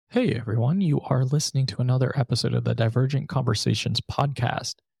Hey everyone, you are listening to another episode of the Divergent Conversations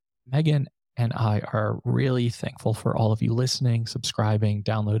podcast. Megan and I are really thankful for all of you listening, subscribing,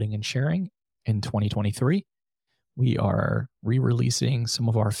 downloading, and sharing in 2023. We are re-releasing some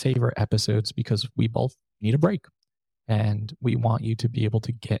of our favorite episodes because we both need a break. And we want you to be able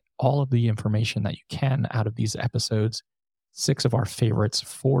to get all of the information that you can out of these episodes. 6 of our favorites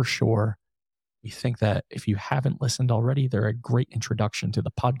for sure. We think that if you haven't listened already, they're a great introduction to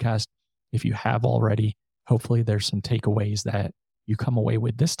the podcast. If you have already, hopefully there's some takeaways that you come away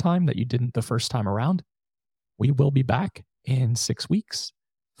with this time that you didn't the first time around. We will be back in 6 weeks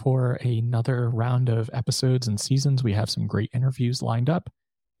for another round of episodes and seasons. We have some great interviews lined up.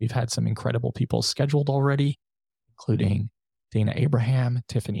 We've had some incredible people scheduled already, including Dana Abraham,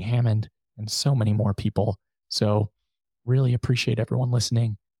 Tiffany Hammond, and so many more people. So really appreciate everyone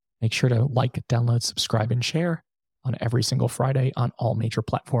listening. Make sure to like, download, subscribe, and share on every single Friday on all major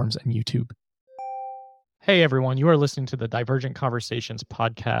platforms and YouTube. Hey, everyone. You are listening to the Divergent Conversations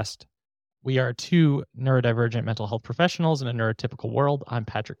podcast. We are 2 neurodivergent mental health professionals in a neurotypical world. I'm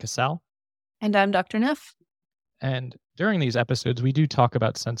Patrick Casal. And I'm Dr. Neff. And during these episodes, we do talk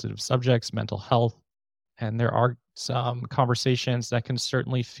about sensitive subjects, mental health, and there are some conversations that can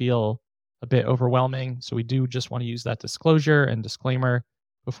certainly feel a bit overwhelming. So we do just want to use that disclosure and disclaimer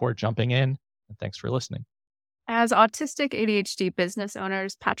before jumping in. And thanks for listening. As autistic ADHD business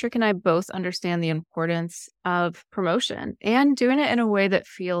owners, Patrick and I both understand the importance of promotion and doing it in a way that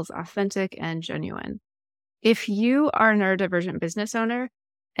feels authentic and genuine. If you are a neurodivergent business owner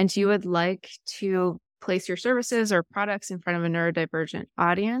and you would like to place your services or products in front of a neurodivergent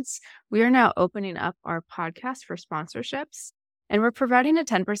audience, we are now opening up our podcast for sponsorships, and we're providing a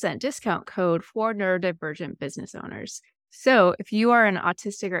 10% discount code for neurodivergent business owners. So if you are an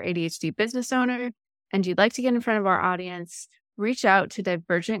autistic or ADHD business owner and you'd like to get in front of our audience, reach out to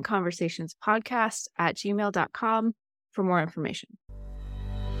divergentconversationspodcast@gmail.com for more information.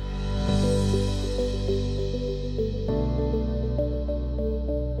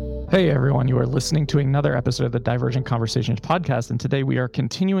 Hey everyone, you are listening to another episode of the Divergent Conversations podcast, and today we are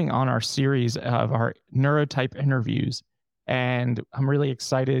continuing on our series of our neurotype interviews. And I'm really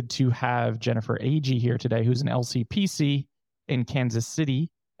excited to have Jennifer Agee here today, who's an LCPC in Kansas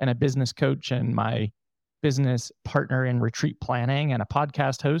City and a business coach and my business partner in retreat planning and a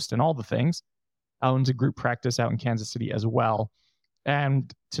podcast host and all the things. Owns a group practice out in Kansas City as well.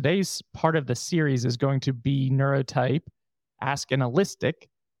 And today's part of the series is going to be Neurotype, Ask an Allistic,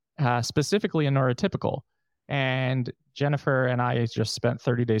 specifically a Neurotypical. And Jennifer and I just spent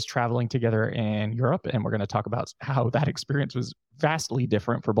 30 days traveling together in Europe, and we're going to talk about how that experience was vastly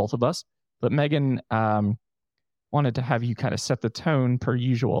different for both of us. But Megan wanted to have you kind of set the tone per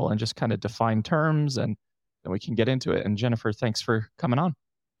usual and just kind of define terms, and then we can get into it. And Jennifer, thanks for coming on.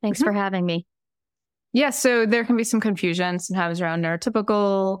 Thanks for having me. Yeah, so there can be some confusion sometimes around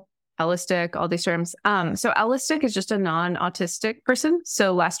neurotypical, allistic, all these terms. So allistic is just a non-autistic person.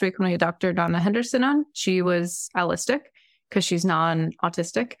 So last week when we had Dr. Donna Henderson on, she was allistic because she's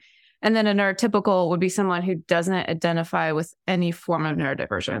non-autistic. And then a neurotypical would be someone who doesn't identify with any form of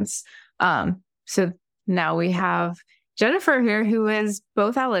neurodivergence. So now we have Jennifer here, who is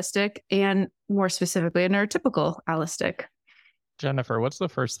both allistic and more specifically a neurotypical allistic. Jennifer, what's the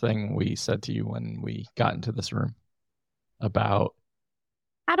first thing we said to you when we got into this room about?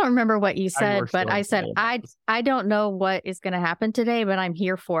 I don't remember what you said, but I said, I don't know what is going to happen today, but I'm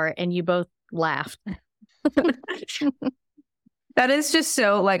here for it. And you both laughed. That is just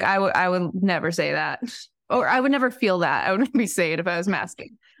so like, I would never say that, or I would never feel that. I wouldn't be saying it if I was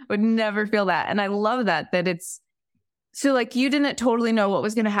masking. I would never feel that. And I love that it's so like, you didn't totally know what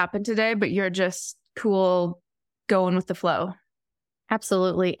was going to happen today, but you're just cool going with the flow.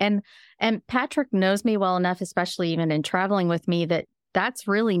 Absolutely. And Patrick knows me well enough, especially even in traveling with me, that's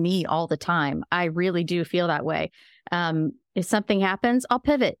really me all the time. I really do feel that way. If something happens, I'll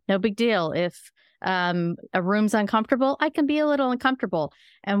pivot. No big deal. If a room's uncomfortable, I can be a little uncomfortable.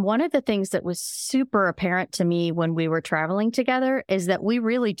 And one of the things that was super apparent to me when we were traveling together is that we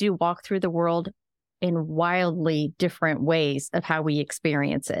really do walk through the world in wildly different ways of how we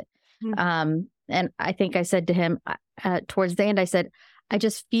experience it. Mm-hmm. And I think I said to him towards the end, I said, I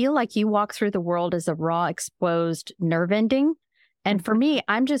just feel like you walk through the world as a raw, exposed nerve ending. And for me,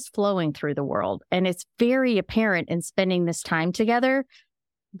 I'm just flowing through the world. And it's very apparent in spending this time together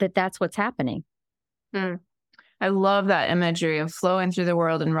that that's what's happening. I love that imagery of flowing through the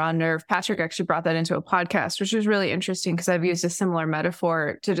world and raw nerve. Patrick actually brought that into a podcast, which was really interesting because I've used a similar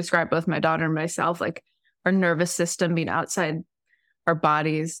metaphor to describe both my daughter and myself, like our nervous system being outside our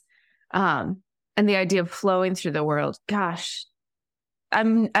bodies. And the idea of flowing through the world. Gosh,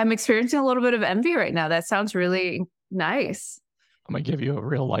 I'm experiencing a little bit of envy right now. That sounds really nice. I'm going to give you a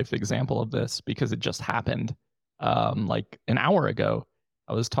real life example of this because it just happened like an hour ago.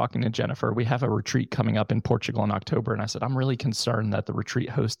 I was talking to Jennifer. We have a retreat coming up in Portugal in October. And I said, I'm really concerned that the retreat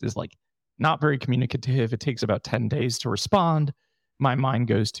host is like not very communicative. It takes about 10 days to respond. My mind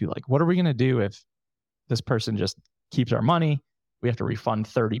goes to like, what are we going to do if this person just keeps our money? We have to refund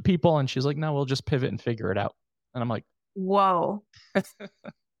 30 people. And she's like, no, we'll just pivot and figure it out. And I'm like, whoa. I'm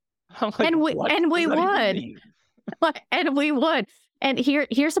like, and we would. And we would. And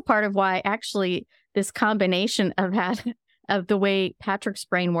here's a part of why actually this combination of the way Patrick's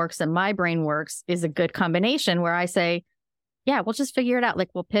brain works and my brain works is a good combination where I say, yeah, we'll just figure it out. Like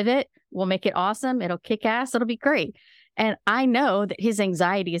we'll pivot, we'll make it awesome. It'll kick ass. It'll be great. And I know that his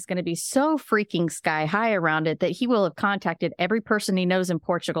anxiety is going to be so freaking sky high around it that he will have contacted every person he knows in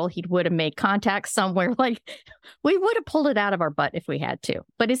Portugal. He would have made contact somewhere. Like we would have pulled it out of our butt if we had to,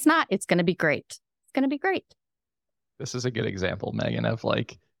 but it's not. It's going to be great. It's going to be great. This is a good example, Megan, of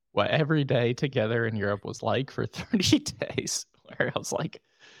like what every day together in Europe was like for 30 days, where I was like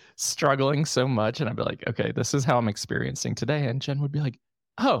struggling so much. And I'd be like, okay, this is how I'm experiencing today. And Jen would be like,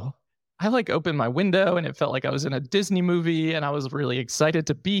 oh, I like opened my window and it felt like I was in a Disney movie and I was really excited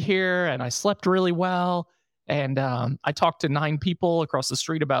to be here and I slept really well. And I talked to 9 people across the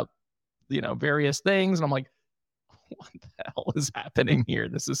street about, various things. And I'm like, what the hell is happening here?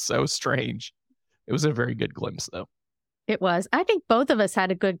 This is so strange. It was a very good glimpse though. It was. I think both of us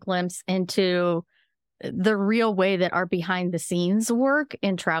had a good glimpse into the real way that our behind the scenes work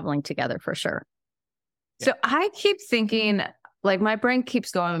in traveling together for sure. So I keep thinking, like my brain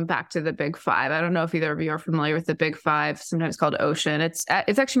keeps going back to the Big Five. I don't know if either of you are familiar with the Big Five, sometimes called Ocean. It's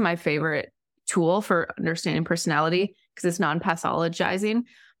actually my favorite tool for understanding personality because it's non-pathologizing.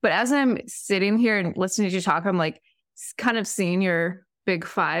 But as I'm sitting here and listening to you talk, I'm like kind of seeing your Big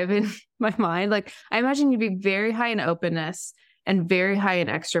Five in my mind. Like I imagine you'd be very high in openness and very high in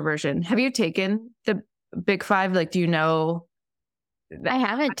extroversion. Have you taken the Big Five? Like, do you know? I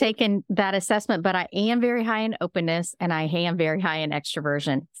haven't taken that assessment, but I am very high in openness and I am very high in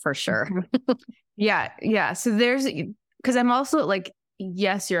extroversion for sure. Yeah. So because I'm also like,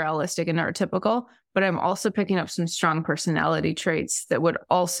 yes, you're allistic and neurotypical, but I'm also picking up some strong personality traits that would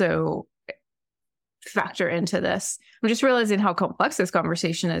also factor into this. I'm just realizing how complex this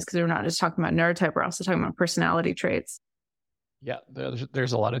conversation is because we're not just talking about neurotype, we're also talking about personality traits. Yeah,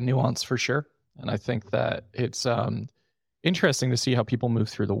 there's a lot of nuance for sure. And I think that it's interesting to see how people move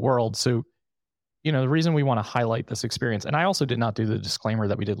through the world. So, the reason we want to highlight this experience, and I also did not do the disclaimer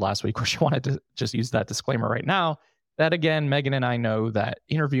that we did last week, which I wanted to just use that disclaimer right now, that again, Megan and I know that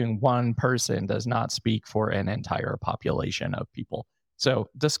interviewing one person does not speak for an entire population of people. So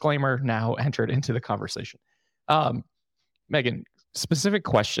disclaimer now entered into the conversation. Megan, specific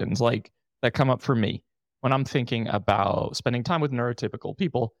questions like that come up for me when I'm thinking about spending time with neurotypical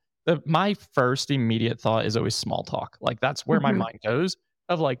people. My first immediate thought is always small talk. Like that's where my mind goes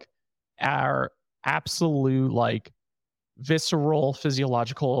of like our absolute like visceral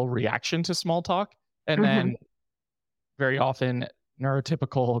physiological reaction to small talk. And then very often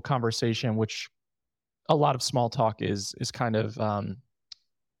neurotypical conversation, which a lot of small talk is kind of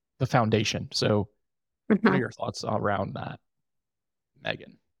the foundation. So what are your thoughts around that,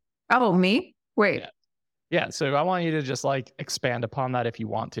 Megan? Oh, me? Wait. Yeah. So I want you to just like expand upon that if you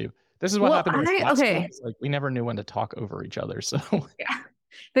want to. This is what happened with last week. Like we never knew when to talk over each other. So yeah.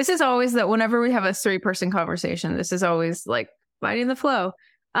 This is always that whenever we have a 3-person conversation, this is always like finding the flow.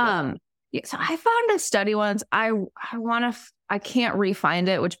 Yeah, so I found a study once. I can't re-find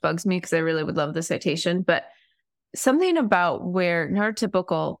it, which bugs me because I really would love the citation, but something about where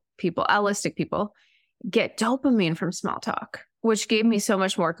neurotypical people, allistic people, get dopamine from small talk, which gave me so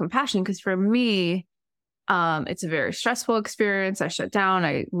much more compassion because for me, it's a very stressful experience. I shut down.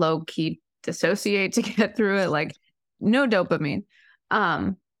 I low key dissociate to get through it. Like no dopamine.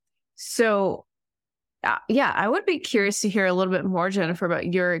 So I would be curious to hear a little bit more, Jennifer,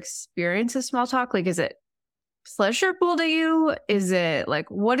 about your experience of small talk. Like, is it pleasurable to you? Is it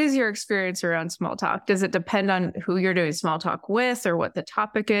like, what is your experience around small talk? Does it depend on who you're doing small talk with or what the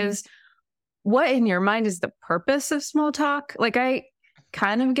topic is? What in your mind is the purpose of small talk? Like, I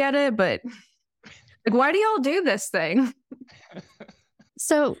kind of get it, but like, why do y'all do this thing?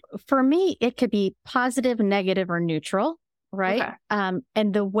 So for me, it could be positive, negative, or neutral, right? Okay.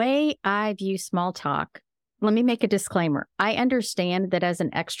 And the way I view small talk, let me make a disclaimer. I understand that as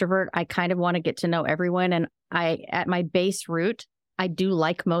an extrovert, I kind of want to get to know everyone. And at my base root, I do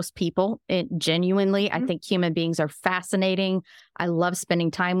like most people. Genuinely, I think human beings are fascinating. I love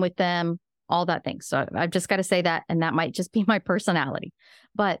spending time with them, all that things. So I've just got to say that, and that might just be my personality.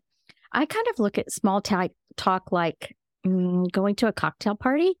 But I kind of look at small talk like going to a cocktail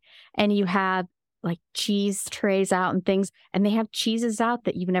party and you have like cheese trays out and things, and they have cheeses out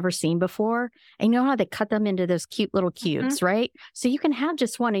that you've never seen before. And you know how they cut them into those cute little cubes, right? So you can have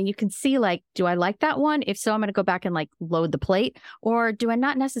just one and you can see like, do I like that one? If so, I'm going to go back and like load the plate, or do I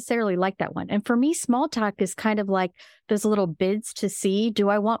not necessarily like that one? And for me, small talk is kind of like those little bids to see, do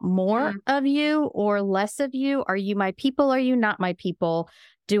I want more of you or less of you? Are you my people? Are you not my people?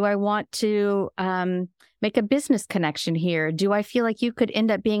 Do I want to make a business connection here? Do I feel like you could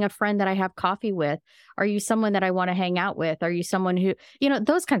end up being a friend that I have coffee with? Are you someone that I want to hang out with? Are you someone who,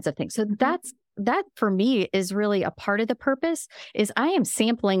 those kinds of things. So that for me is really a part of the purpose, is I am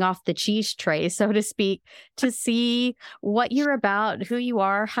sampling off the cheese tray, so to speak, to see what you're about, who you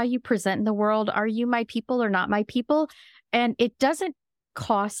are, how you present in the world. Are you my people or not my people? And it doesn't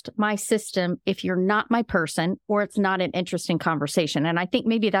cost my system if you're not my person or it's not an interesting conversation. And I think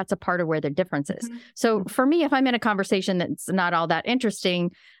maybe that's a part of where the difference is. So for me, if I'm in a conversation that's not all that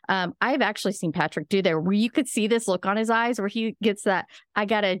interesting, I've actually seen Patrick do there where you could see this look on his eyes where he gets that, I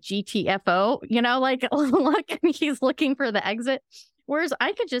got a GTFO, like look, and he's looking for the exit. Whereas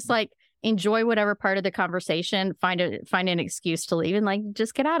I could just like enjoy whatever part of the conversation, find an excuse to leave and like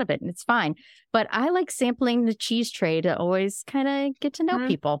just get out of it, and it's fine. But I like sampling the cheese tray to always kind of get to know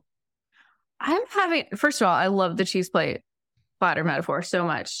people. First of all, I love the cheese plate platter metaphor so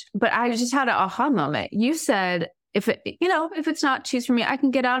much, but I just had an aha moment. You said, if it's not cheese for me, I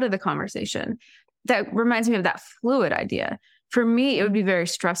can get out of the conversation. That reminds me of that fluid idea. For me, it would be very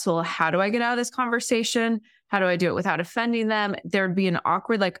stressful. How do I get out of this conversation? How do I do it without offending them? There would be an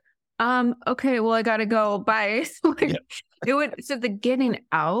awkward, like, okay, well, I gotta go. Bye. So the getting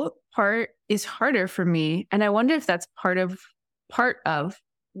out part is harder for me. And I wonder if that's part of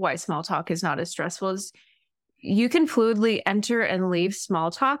why small talk is not as stressful. Is you can fluidly enter and leave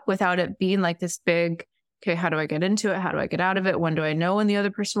small talk without it being like this big, okay, how do I get into it? How do I get out of it? When do I know when the other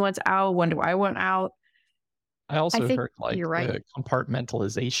person wants out? When do I want out? I also heard like the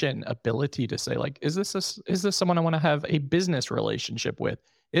compartmentalization ability to say like, is this someone I want to have a business relationship with?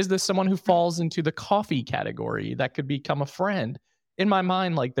 Is this someone who falls into the coffee category that could become a friend? In my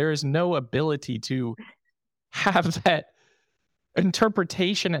mind, like there is no ability to have that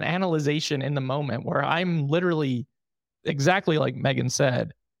interpretation and analyzation in the moment where I'm literally, exactly like Megan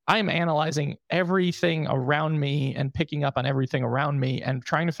said, I'm analyzing everything around me and picking up on everything around me and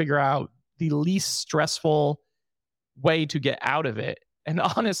trying to figure out the least stressful way to get out of it. And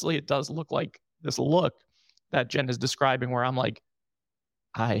honestly, it does look like this look that Jen is describing where I'm like,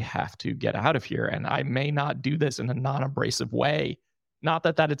 I have to get out of here. And I may not do this in a non-abrasive way. Not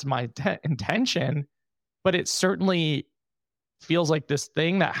that it's my intention, but it certainly feels like this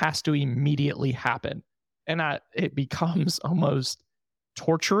thing that has to immediately happen. And it becomes almost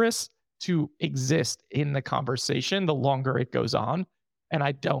torturous to exist in the conversation the longer it goes on. And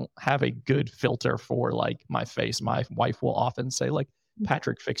I don't have a good filter for like my face. My wife will often say like,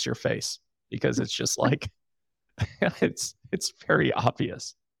 Patrick, fix your face, because it's just like, it's very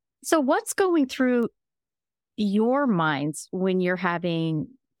obvious. So what's going through your minds when you're having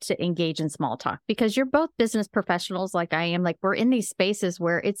to engage in small talk? Because you're both business professionals like I am. Like we're in these spaces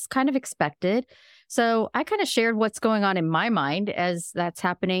where it's kind of expected. So I kind of shared what's going on in my mind as that's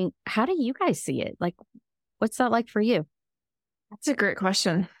happening. How do you guys see it? Like, what's that like for you? That's a great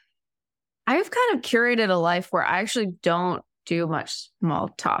question. I've kind of curated a life where I actually don't do much small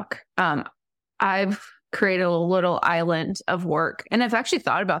talk. I've created a little island of work. And I've actually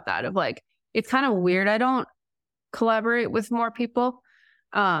thought about that of like, it's kind of weird. I don't collaborate with more people.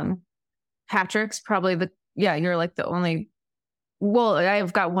 Patrick's probably you're like the only, well,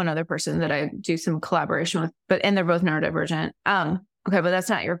 I've got one other person that I do some collaboration with, and they're both neurodivergent. Okay, but that's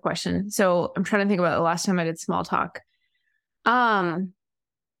not your question. So I'm trying to think about the last time I did small talk.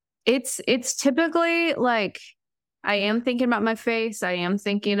 It's typically like, I am thinking about my face. I am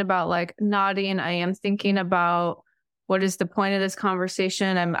thinking about like nodding. I am thinking about what is the point of this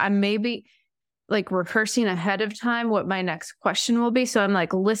conversation. I'm maybe like rehearsing ahead of time what my next question will be. So I'm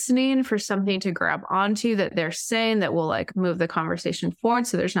like listening for something to grab onto that they're saying that will like move the conversation forward.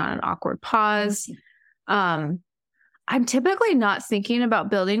 So there's not an awkward pause. I'm typically not thinking about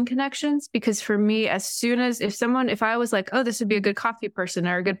building connections, because for me, if I was like, oh, this would be a good coffee person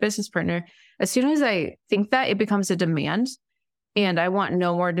or a good business partner, as soon as I think that, it becomes a demand, and I want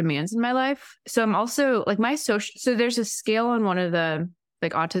no more demands in my life. So I'm also like so there's a scale on one of the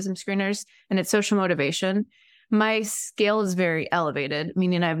like autism screeners, and it's social motivation. My scale is very elevated,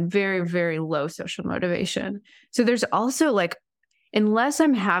 meaning I have very, very low social motivation. So there's also like, unless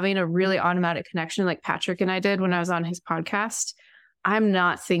I'm having a really automatic connection like Patrick and I did when I was on his podcast, I'm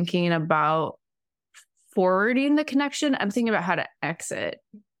not thinking about forwarding the connection. I'm thinking about how to exit.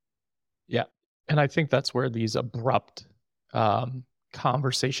 Yeah. And I think that's where these abrupt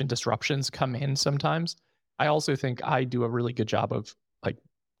conversation disruptions come in sometimes. I also think I do a really good job of like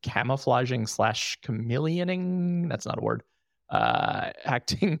camouflaging / chameleoning. That's not a word.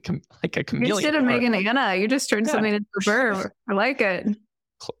 Acting like a chameleon. Instead of Megan Anna, you just turned something into a verb. I like it.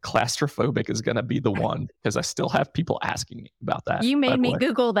 Claustrophobic is going to be the one because I still have people asking me about that. You made me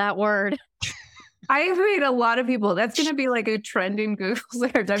Google that word. I've made a lot of people. That's going to be like a trending Google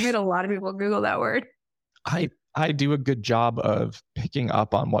search. I've made a lot of people Google that word. I do a good job of picking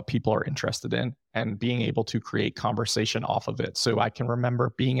up on what people are interested in and being able to create conversation off of it. So I can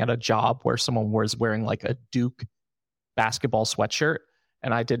remember being at a job where someone was wearing like a Duke basketball sweatshirt,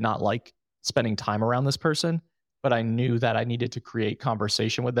 and I did not like spending time around this person, but I knew that I needed to create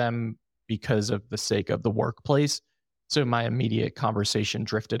conversation with them because of the sake of the workplace. So my immediate conversation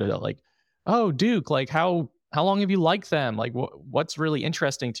drifted at like, oh, Duke, like how long have you liked them? Like what's really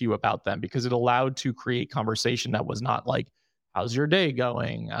interesting to you about them? Because it allowed to create conversation that was not like, how's your day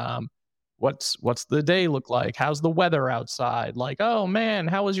going? What's the day look like? How's the weather outside? Like, oh man,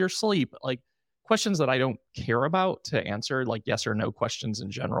 how was your sleep? Like questions that I don't care about to answer, like yes or no questions in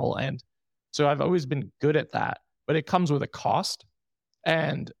general. And so I've always been good at that, but it comes with a cost.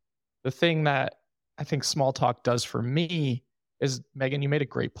 And the thing that I think small talk does for me is, Megan, you made a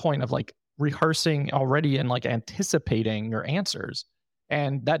great point of like rehearsing already and like anticipating your answers.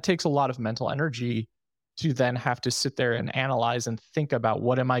 And that takes a lot of mental energy to then have to sit there and analyze and think about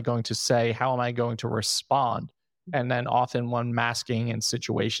what am I going to say? How am I going to respond? And then often when masking in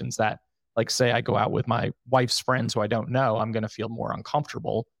situations that, like say I go out with my wife's friends who I don't know, I'm going to feel more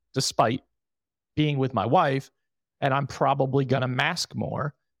uncomfortable despite being with my wife. And I'm probably going to mask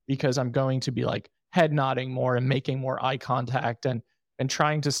more because I'm going to be like head nodding more and making more eye contact and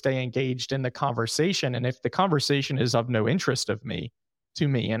trying to stay engaged in the conversation. And if the conversation is of no interest to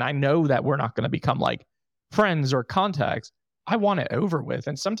me, and I know that we're not going to become like friends or contacts, I want it over with.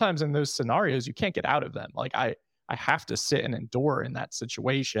 And sometimes in those scenarios, you can't get out of them. Like I have to sit and endure in that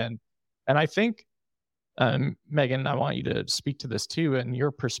situation. And I think, Megan, I want you to speak to this too and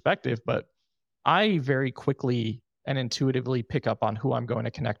your perspective, but I very quickly and intuitively pick up on who I'm going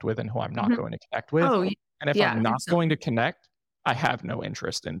to connect with and who I'm not going to connect with. And if I'm not going to connect, I have no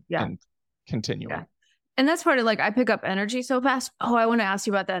interest in continuing. Yeah. And that's part of like, I pick up energy so fast. Oh, I want to ask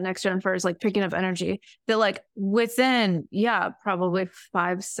you about that next, Jennifer, is like picking up energy that like within, probably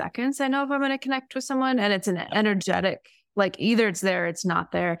 5 seconds, I know if I'm going to connect with someone, and it's an energetic, like either it's there, it's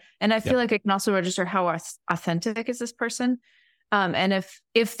not there. And I feel like I can also register how authentic is this person. And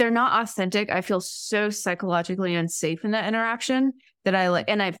if they're not authentic, I feel so psychologically unsafe in that interaction that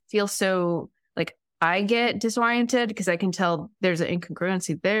I feel so like I get disoriented because I can tell there's an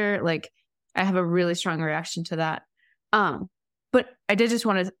incongruency there. Like I have a really strong reaction to that. But I did just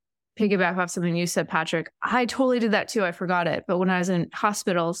want to piggyback off something you said, Patrick. I totally did that too. I forgot it. But when I was in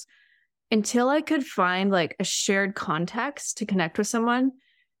hospitals, until I could find like a shared context to connect with someone,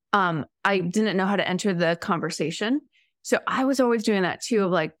 I didn't know how to enter the conversation. So I was always doing that too,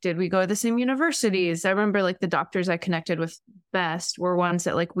 of like, did we go to the same universities? I remember like the doctors I connected with best were ones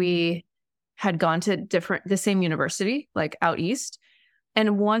that like we had gone to the same university, like out east.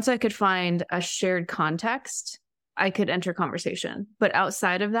 And once I could find a shared context, I could enter conversation. But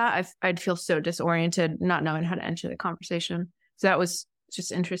outside of that, I'd feel so disoriented, not knowing how to enter the conversation. So that was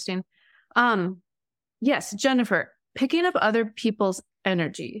just interesting. Yes, Jennifer, picking up other people's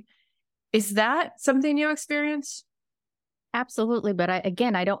energy. Is that something you experience? Absolutely. But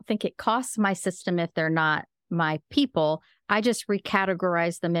I don't think it costs my system if they're not my people. I just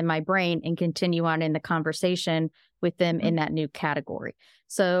recategorize them in my brain and continue on in the conversation with them in that new category.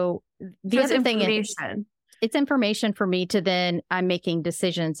 So the other thing is it's information for me to then I'm making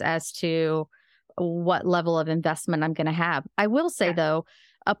decisions as to what level of investment I'm going to have. I will say though,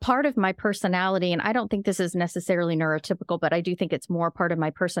 a part of my personality, and I don't think this is necessarily neurotypical, but I do think it's more part of my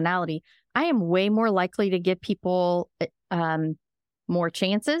personality. I am way more likely to give people more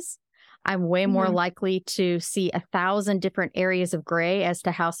chances. I'm way more likely to see 1,000 different areas of gray as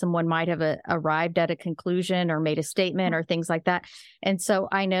to how someone might have arrived at a conclusion or made a statement or things like that. And so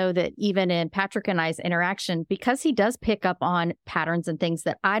I know that even in Patrick and I's interaction, because he does pick up on patterns and things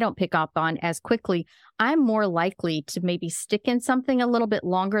that I don't pick up on as quickly, I'm more likely to maybe stick in something a little bit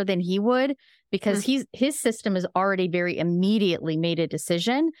longer than he would, because his system has already very immediately made a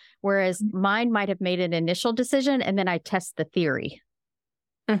decision, whereas mine might have made an initial decision and then I test the theory.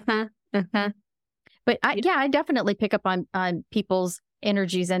 But But I definitely pick up on people's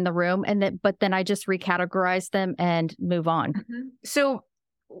energies in the room, but then I just recategorize them and move on. Mm-hmm. So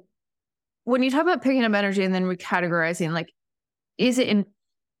when you talk about picking up energy and then recategorizing, like, is it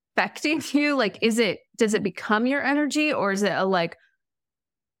infecting you? Like, does it become your energy, or is it like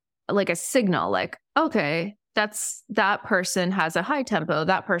a signal? Like, okay, that person has a high tempo,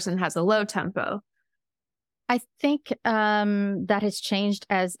 that person has a low tempo. I think that has changed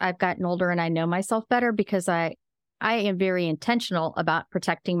as I've gotten older and I know myself better, because I am very intentional about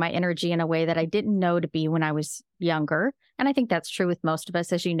protecting my energy in a way that I didn't know to be when I was younger. And I think that's true with most of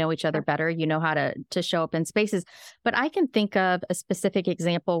us. As you know each other better, you know how to show up in spaces. But I can think of a specific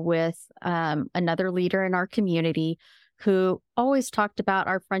example with another leader in our community who always talked about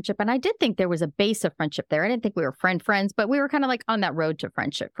our friendship. And I did think there was a base of friendship there. I didn't think we were friends, but we were kind of like on that road to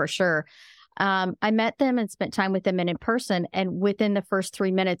friendship for sure. I met them and spent time with them in person. And within the first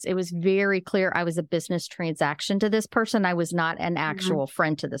 3 minutes, it was very clear I was a business transaction to this person. I was not an actual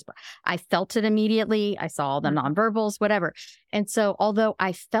friend to this person. I felt it immediately. I saw all the nonverbals, whatever. And so although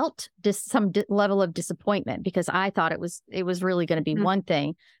I felt some level of disappointment because I thought it was really going to be one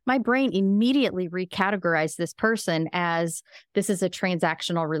thing, my brain immediately recategorized this person as this is a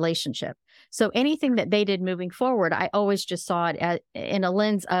transactional relationship. So anything that they did moving forward, I always just saw it in a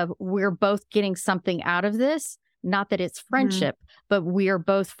lens of we're both getting something out of this. Not that it's friendship, but we are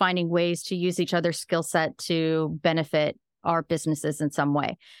both finding ways to use each other's skill set to benefit our businesses in some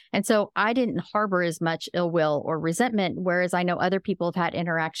way. And so I didn't harbor as much ill will or resentment, whereas I know other people have had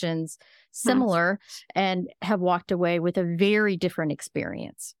interactions similar and have walked away with a very different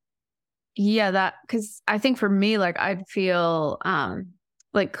experience. Yeah, because I think for me, like, I'd feel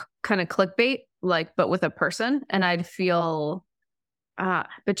like kind of clickbait, like, but with a person, and I'd feel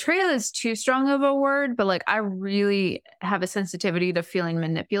betrayal is too strong of a word, but like I really have a sensitivity to feeling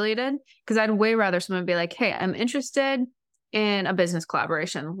manipulated, because I'd way rather someone be like, hey, I'm interested in a business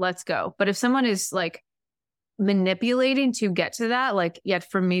collaboration, let's go. But if someone is like manipulating to get to that, like, yeah,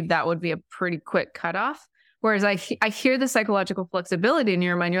 for me, that would be a pretty quick cutoff. Whereas I hear the psychological flexibility in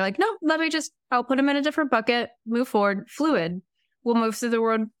your mind. You're like, no, I'll put them in a different bucket, move forward, fluid. We'll move through the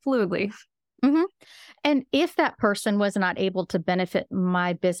world fluidly. Mm-hmm. And if that person was not able to benefit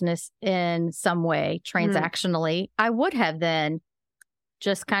my business in some way transactionally, I would have then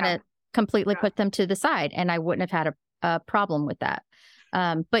just kind of completely put them to the side, and I wouldn't have had a problem with that.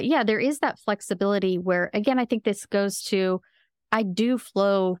 But yeah, there is that flexibility where, again, I think this goes to, I do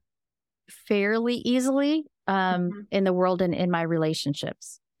flow fairly easily in the world and in my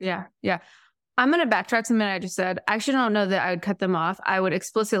relationships. Yeah. I'm going to backtrack something I just said. I actually don't know that I would cut them off. I would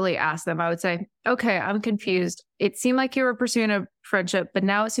explicitly ask them. I would say, okay, I'm confused. It seemed like you were pursuing a friendship, but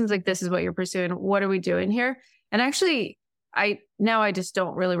now it seems like this is what you're pursuing. What are we doing here? And actually, I just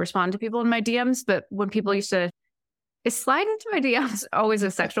don't really respond to people in my DMs. But when people used to, is slide into my DMs always a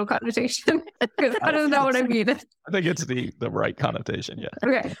sexual connotation? Because I don't know what I mean. I think it's the right connotation. Yeah.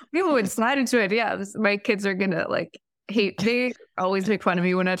 Okay. People would slide into my DMs. My kids are going to like, they always make fun of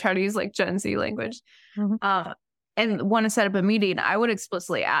me when I try to use like Gen Z language. And want to set up a meeting, I would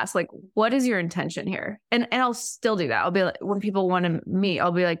explicitly ask, like, what is your intention here? And I'll still do that. I'll be like, when people want to meet,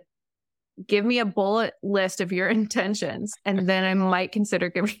 I'll be like, give me a bullet list of your intentions, and then I might consider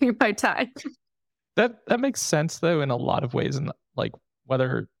giving you my time. That makes sense though in a lot of ways, and like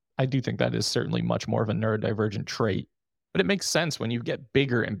whether I do think that is certainly much more of a neurodivergent trait. But it makes sense when you get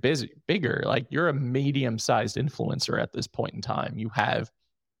bigger and bigger, like you're a medium-sized influencer at this point in time. You have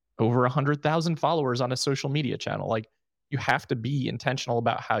over 100,000 followers on a social media channel. Like, you have to be intentional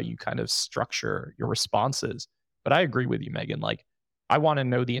about how you kind of structure your responses. But I agree with you, Megan. Like, I want to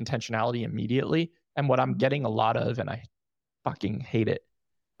know the intentionality immediately. And what I'm getting a lot of, and I fucking hate it.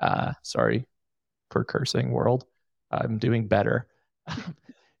 Sorry for cursing, world. I'm doing better.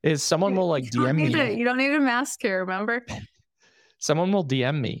 Is someone will like DM me. You don't need a mask here, remember? Someone will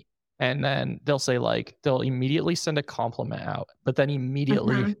DM me, and then they'll say, like, they'll immediately send a compliment out, but then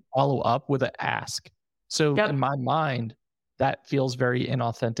immediately follow up with an ask. So in my mind, that feels very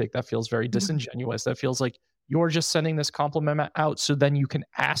inauthentic. That feels very disingenuous. That feels like you're just sending this compliment out so then you can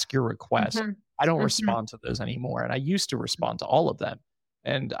ask your request. I don't respond to those anymore. And I used to respond to all of them.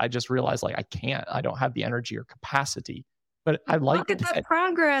 And I just realized, like, I don't have the energy or capacity. But I like look at the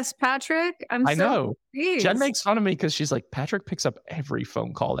progress, Patrick. I know. Pleased. Jen makes fun of me because she's like, Patrick picks up every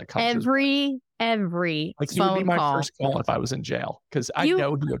phone call that comes. Every like, he would be my first call if I was in jail, because I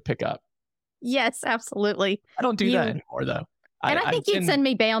know he would pick up. Yes, absolutely. I don't do that anymore though. And I think you'd send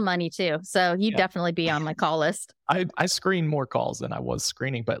me bail money too, so you'd definitely be on my call list. I screen more calls than I was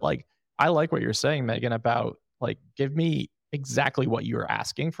screening, but like, I like what you're saying, Megan, about like, give me exactly what you're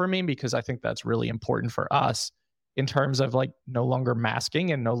asking for me, because I think that's really important for us in terms of like no longer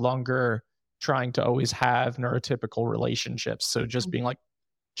masking and no longer trying to always have neurotypical relationships. So just being like,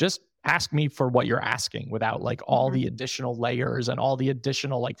 just ask me for what you're asking without like all the additional layers and all the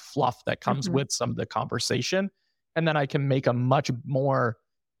additional like fluff that comes with some of the conversation. And then I can make a much more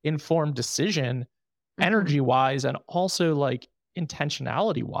informed decision energy wise and also like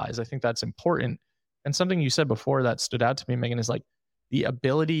intentionality wise. I think that's important. And something you said before that stood out to me, Megan, is like the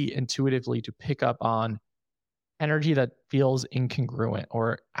ability intuitively to pick up on energy that feels incongruent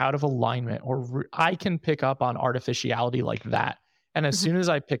or out of alignment, or I can pick up on artificiality like that. And as soon as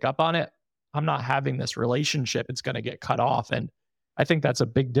I pick up on it, I'm not having this relationship. It's going to get cut off. And I think that's a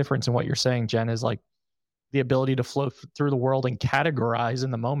big difference in what you're saying, Jen, is like the ability to flow through the world and categorize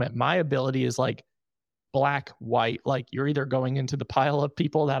in the moment. My ability is like black, white, like you're either going into the pile of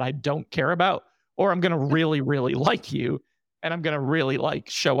people that I don't care about, or I'm going to really, really like you. And I'm going to really like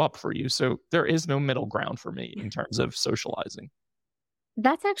show up for you. So there is no middle ground for me in terms of socializing.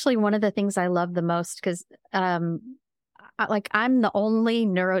 That's actually one of the things I love the most, because like I'm the only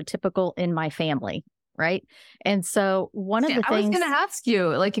neurotypical in my family, right? And so one of the things I was going to ask you,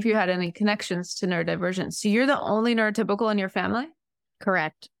 like, if you had any connections to neurodivergence. So you're the only neurotypical in your family?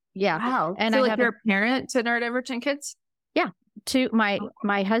 Correct. Yeah. Wow. And so I like you're a parent to neurodivergent kids? Yeah.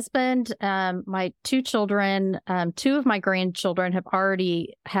 My husband, my two children, two of my grandchildren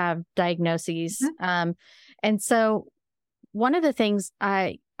have diagnoses. And so one of the things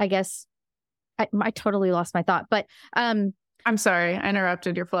I guess I totally lost my thought, but I'm sorry, I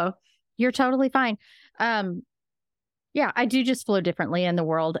interrupted your flow. You're totally fine. Yeah, I do just flow differently in the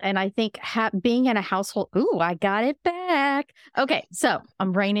world. And I think being in a household, ooh, I got it back. Okay, so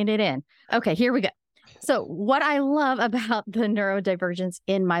I'm reining it in. Okay, here we go. So what I love about the neurodivergence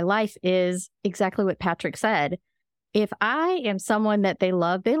in my life is exactly what Patrick said. If I am someone that they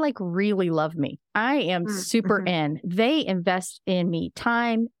love, they like really love me. I am super in. They invest in me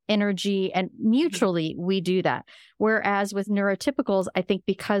time, energy, and mutually we do that. Whereas with neurotypicals, I think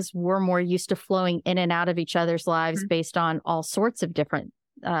because we're more used to flowing in and out of each other's lives based on all sorts of different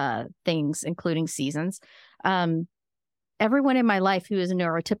things, including seasons. Everyone in my life who is a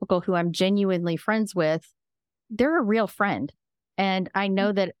neurotypical, who I'm genuinely friends with, they're a real friend. And I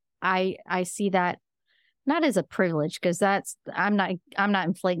know that I see that not as a privilege, because I'm not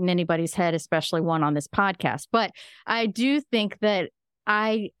inflating anybody's head, especially one on this podcast. But I do think that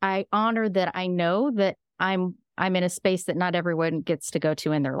I honor that I know that I'm in a space that not everyone gets to go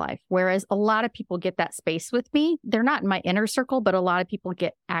to in their life. Whereas a lot of people get that space with me. They're not in my inner circle, but a lot of people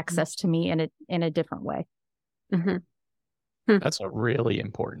get access to me in a different way. That's a really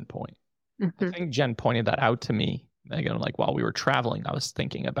important point. I think Jen pointed that out to me, Megan, like while we were traveling. I was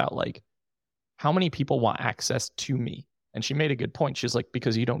thinking about like, how many people want access to me? And she made a good point. She's like,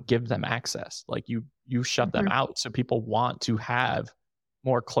 because you don't give them access. Like you shut them out. So people want to have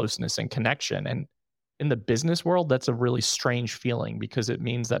more closeness and connection. And in the business world, that's a really strange feeling, because it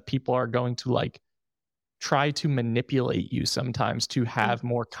means that people are going to like try to manipulate you sometimes to have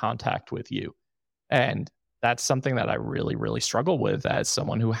more contact with you. And that's something that I really, really struggle with as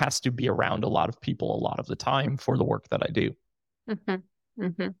someone who has to be around a lot of people a lot of the time for the work that I do.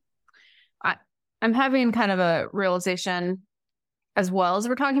 I'm having kind of a realization as well as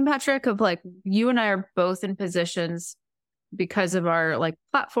we're talking, Patrick, of like, you and I are both in positions because of our like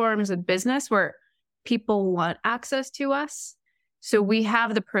platforms and business where people want access to us. So we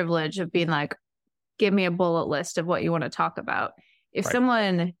have the privilege of being like, give me a bullet list of what you want to talk about. If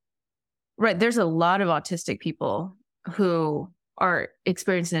someone, there's a lot of autistic people who are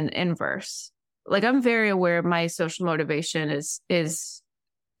experiencing an inverse. Like, I'm very aware my social motivation is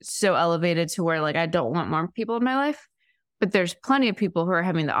so elevated to where like I don't want more people in my life, but there's plenty of people who are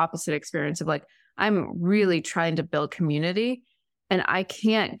having the opposite experience of like, I'm really trying to build community and I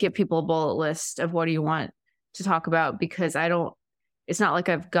can't give people a bullet list of what do you want to talk about, because it's not like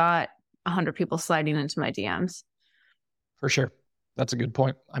I've got 100 people sliding into my DMs. For sure. That's a good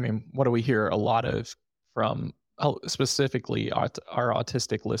point. I mean, what do we hear a lot of from specifically our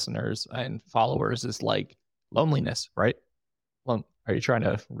autistic listeners and followers is like loneliness, right? Well, are you trying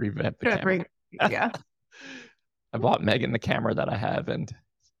to revamp the camera? Yeah. I bought Megan the camera that I have, and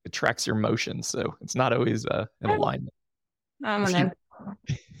it tracks your motions, so it's not always in alignment.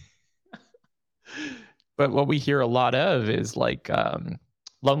 But what we hear a lot of is like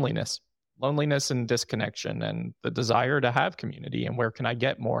loneliness and disconnection, and the desire to have community. And where can I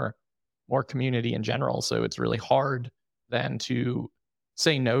get more community in general? So it's really hard then to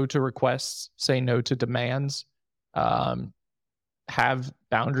say no to requests, say no to demands. Have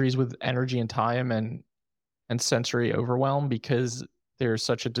boundaries with energy and time, and and sensory overwhelm because there's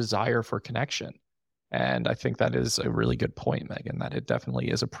such a desire for connection. And I think that is a really good point, Megan, that it definitely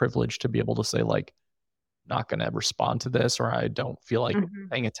is a privilege to be able to say, like, not going to respond to this, or I don't feel like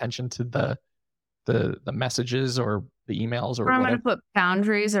paying attention to the messages or the emails or I'm whatever. going to put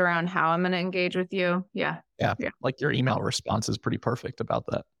boundaries around how I'm going to engage with you. Yeah. Like your email response is pretty perfect about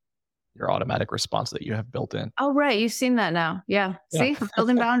that. Your automatic response that you have built in. Oh, right. You've seen that now. Yeah. See,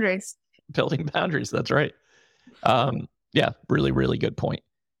 building boundaries. Building boundaries. That's right. Yeah, really, really good point.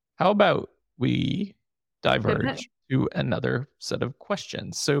 How about we diverge to another set of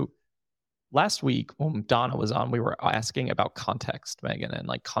questions? So last week when Donna was on, we were asking about context, Megan, and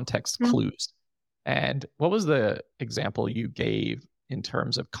like context clues. And what was the example you gave in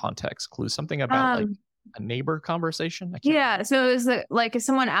terms of context clues? Something about like a neighbor conversation? Yeah. So it was like if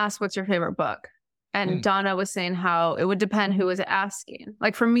someone asked, what's your favorite book? And Donna was saying how it would depend who was asking.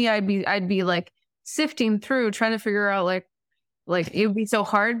 Like for me, I'd be like sifting through, trying to figure out like it would be so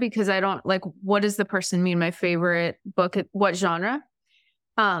hard because I don't like, what does the person mean? My favorite book, what genre?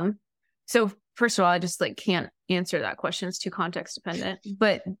 So first of all, I just like can't answer that question. It's too context dependent.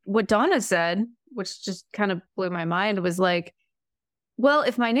 But what Donna said, which just kind of blew my mind, was like, well,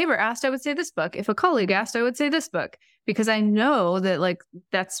 if my neighbor asked, I would say this book. If a colleague asked, I would say this book, because I know that like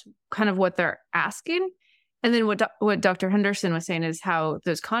that's kind of what they're asking. And then what Dr. Henderson was saying is how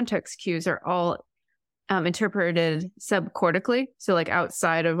those context cues are all interpreted subcortically. So like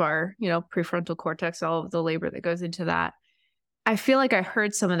outside of our, prefrontal cortex, all of the labor that goes into that. I feel like I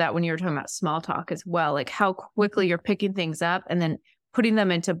heard some of that when you were talking about small talk as well, like how quickly you're picking things up and then putting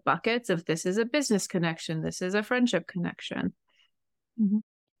them into buckets of this is a business connection, this is a friendship connection.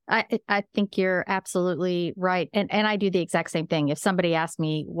 I think you're absolutely right. And I do the exact same thing. If somebody asks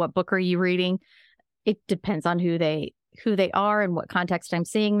me, what book are you reading? It depends on who they are and what context I'm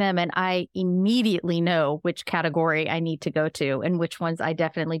seeing them. And I immediately know which category I need to go to and which ones I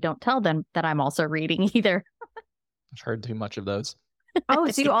definitely don't tell them that I'm also reading either. I've heard too much of those. Oh,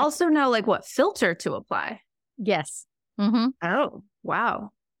 so you also know like what filter to apply. Yes. Oh,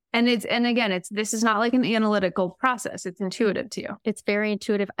 wow. And again, this is not like an analytical process. It's intuitive to you. It's very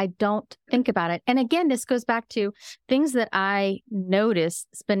intuitive. I don't think about it. And again, this goes back to things that I notice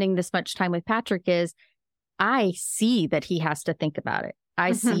spending this much time with Patrick is I see that he has to think about it.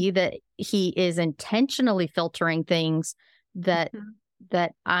 I see that he is intentionally filtering things that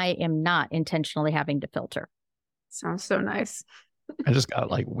I am not intentionally having to filter. Sounds so nice. I just got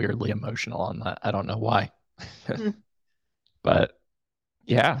like weirdly emotional on that. I don't know why. But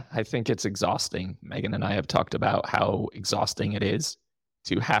yeah, I think it's exhausting. Megan and I have talked about how exhausting it is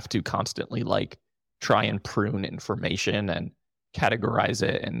to have to constantly like try and prune information and categorize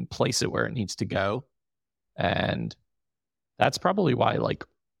it and place it where it needs to go. And that's probably why like,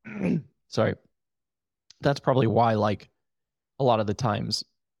 that's probably why like a lot of the times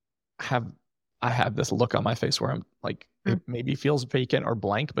I have this look on my face where I'm like, it maybe feels vacant or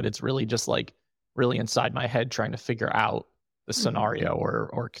blank, but it's really just like really inside my head trying to figure out the scenario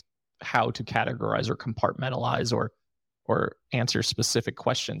or how to categorize or compartmentalize or answer specific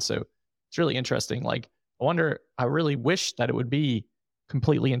questions. So it's really interesting. Like, I really wish that it would be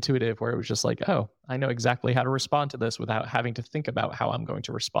completely intuitive where it was just like, oh, I know exactly how to respond to this without having to think about how I'm going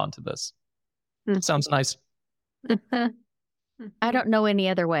to respond to this. It sounds nice. I don't know any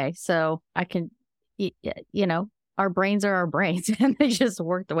other way. So I can, our brains are our brains and they just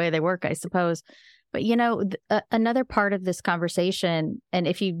work the way they work, I suppose. But, another part of this conversation, and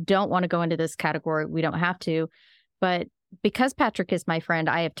if you don't want to go into this category, we don't have to, but because Patrick is my friend,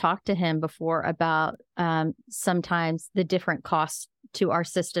 I have talked to him before about sometimes the different costs to our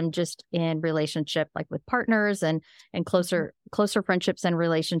system just in relationship, like with partners and closer friendships and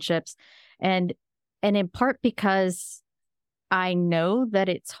relationships. And in part because I know that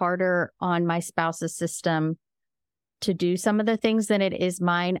it's harder on my spouse's system to do some of the things than it is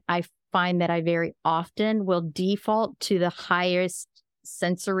mine. I find that I very often will default to the highest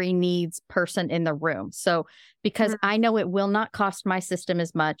sensory needs person in the room. So because I know it will not cost my system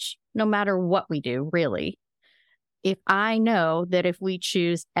as much, no matter what we do, really. If I know that if we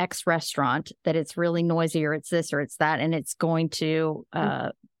choose X restaurant, that it's really noisy or it's this or it's that, and it's going to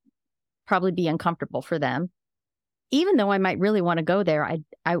probably be uncomfortable for them, even though I might really want to go there,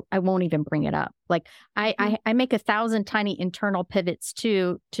 I won't even bring it up. Like I make 1,000 tiny internal pivots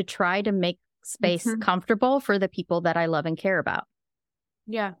to try to make space comfortable for the people that I love and care about.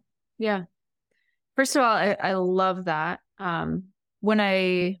 Yeah. Yeah. First of all, I love that. When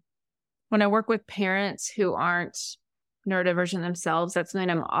I work with parents who aren't neurodivergent themselves, that's something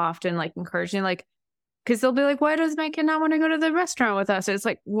I'm often like encouraging. Like because they'll be like, why does my kid not want to go to the restaurant with us? It's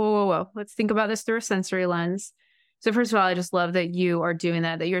like, whoa. Let's think about this through a sensory lens. So first of all, I just love that you are doing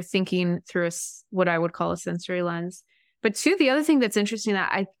that you're thinking through what I would call a sensory lens. But two, the other thing that's interesting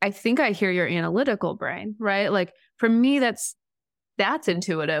that I think I hear your analytical brain, right? Like for me, that's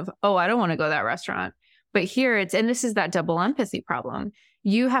intuitive. Oh, I don't want to go to that restaurant. But here and this is that double empathy problem.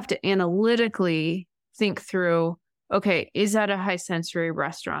 You have to analytically think through, okay, is that a high sensory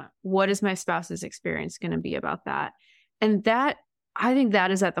restaurant? What is my spouse's experience going to be about that? And I think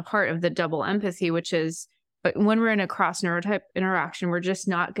that is at the heart of the double empathy, which is, but when we're in a cross neurotype interaction, we're just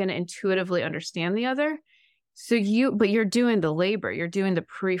not going to intuitively understand the other. But you're doing the labor, you're doing the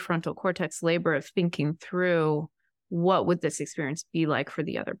prefrontal cortex labor of thinking through what would this experience be like for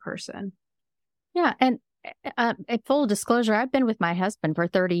the other person. Yeah. And full disclosure, I've been with my husband for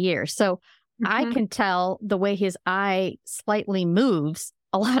 30 years. So I can tell the way his eye slightly moves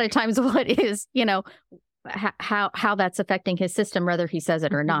a lot of times what is, how that's affecting his system, whether he says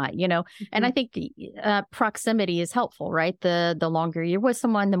it or not, and I think proximity is helpful, right? The longer you're with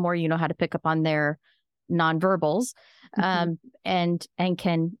someone, the more you know how to pick up on their nonverbals and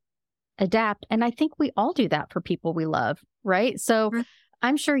can adapt. And I think we all do that for people we love, right? So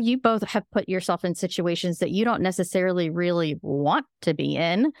I'm sure you both have put yourself in situations that you don't necessarily really want to be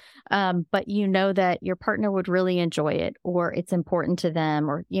in, but you know that your partner would really enjoy it, or it's important to them,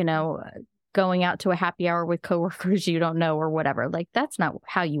 or, going out to a happy hour with coworkers you don't know, or whatever. Like, that's not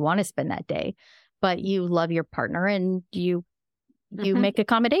how you want to spend that day, but you love your partner and you make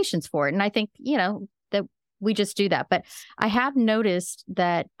accommodations for it. And I think, that we just do that. But I have noticed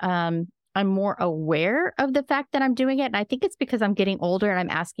that I'm more aware of the fact that I'm doing it. And I think it's because I'm getting older and I'm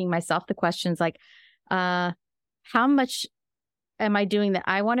asking myself the questions like, how much am I doing that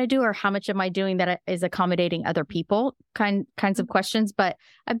I want to do, or how much am I doing that is accommodating other people? Kinds of questions. But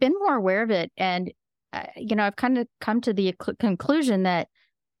I've been more aware of it. And, I've kind of come to the conclusion that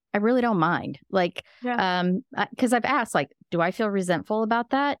I really don't mind. Like, because I've asked, like, do I feel resentful about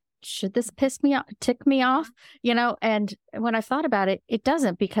that? Should this tick me off? And when I thought about it, it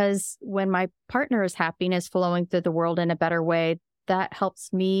doesn't, because when my partner's happiness flowing through the world in a better way, that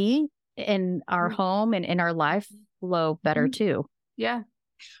helps me in our home and in our life flow better too. Yeah.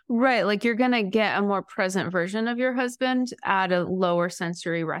 Right. Like, you're going to get a more present version of your husband at a lower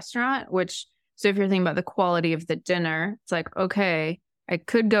sensory restaurant, so if you're thinking about the quality of the dinner, it's like, okay, I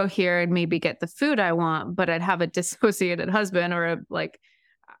could go here and maybe get the food I want, but I'd have a dissociated husband,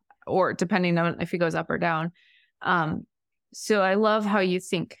 or depending on if he goes up or down. So I love how you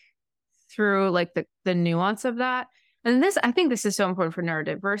think through like the nuance of that. And I think this is so important for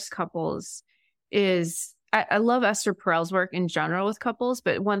neurodiverse couples is I love Esther Perel's work in general with couples,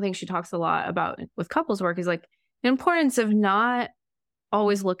 but one thing she talks a lot about with couples work is like the importance of not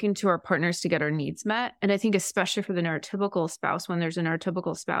always looking to our partners to get our needs met. And I think especially for the neurotypical spouse, when there's a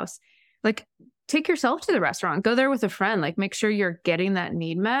neurotypical spouse, like, take yourself to the restaurant, go there with a friend, like, make sure you're getting that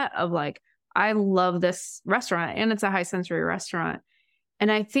need met of like, I love this restaurant and it's a high sensory restaurant. And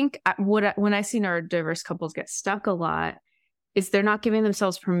I think when I see neurodiverse couples get stuck a lot is they're not giving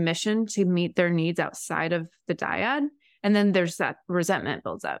themselves permission to meet their needs outside of the dyad. And then there's that resentment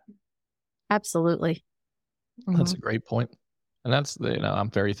builds up. Absolutely. That's a great point. And that's, I'm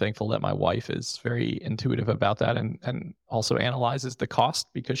very thankful that my wife is very intuitive about that and also analyzes the cost,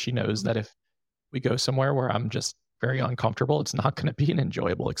 because she knows that if we go somewhere where I'm just very uncomfortable, it's not going to be an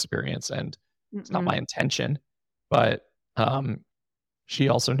enjoyable experience. And it's not my intention. But she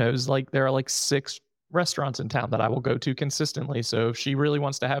also knows like there are like 6 restaurants in town that I will go to consistently. So if she really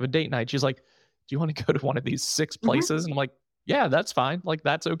wants to have a date night, she's like, do you want to go to one of these 6 places? And I'm like, yeah, that's fine. Like,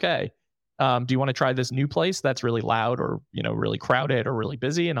 that's okay. Do you want to try this new place that's really loud or, really crowded or really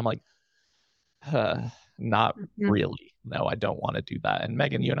busy? And I'm like, not really. No, I don't want to do that. And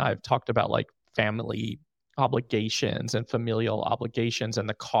Megan, you and I have talked about like family obligations and familial obligations and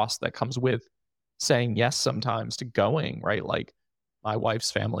the cost that comes with saying yes sometimes to going, right? Like, my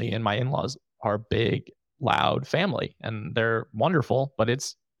wife's family and my in-laws are a big, loud family, and they're wonderful, but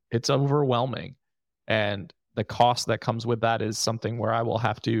it's overwhelming. And the cost that comes with that is something where I will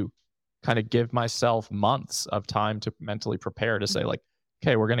have to kind of give myself months of time to mentally prepare to say like,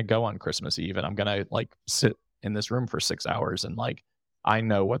 okay, we're going to go on Christmas Eve and I'm going to like sit in this room for 6 hours. And like, I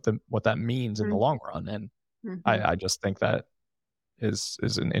know what that means in the long run. And I just think that is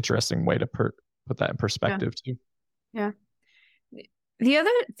an interesting way to put that in perspective too. Yeah. The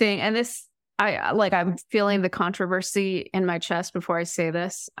other thing, and this, I'm feeling the controversy in my chest before I say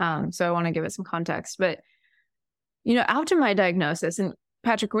this. So I want to give it some context, but after my diagnosis, and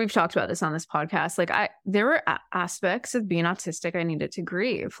Patrick, we've talked about this on this podcast. Like, there were aspects of being autistic I needed to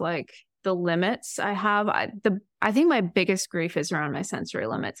grieve. Like, the limits I have. I think my biggest grief is around my sensory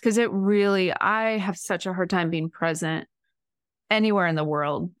limits, because I have such a hard time being present anywhere in the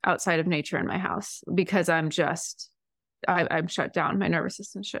world outside of nature in my house, because I'm shut down. My nervous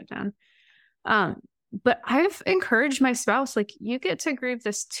system's shut down. But I've encouraged my spouse, like, you get to grieve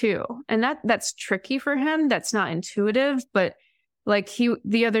this too. And that's tricky for him. That's not intuitive, but like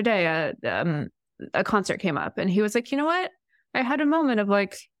the other day, a concert came up and he was like, you know what? I had a moment of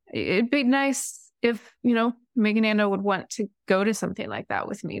like, it'd be nice if, Megan Anna would want to go to something like that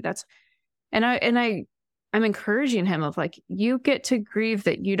with me. I'm encouraging him of like, you get to grieve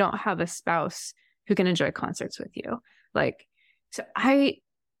that you don't have a spouse who can enjoy concerts with you. Like, so I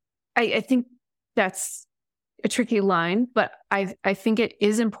think that's a tricky line, but I think it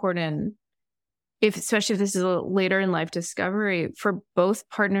is important, especially if this is a later in life discovery, for both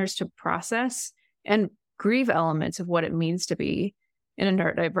partners to process and grieve elements of what it means to be in a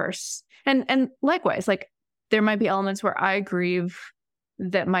neurodiverse. And likewise, like, there might be elements where I grieve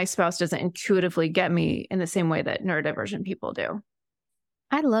that my spouse doesn't intuitively get me in the same way that neurodivergent people do.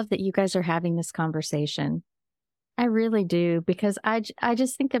 I love that you guys are having this conversation. I really do, because I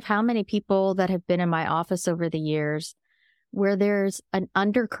just think of how many people that have been in my office over the years where there's an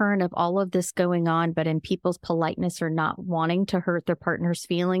undercurrent of all of this going on, but in people's politeness or not wanting to hurt their partner's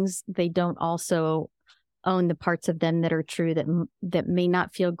feelings, they don't also own the parts of them that are true that may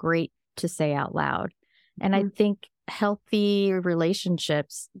not feel great to say out loud. And I think healthy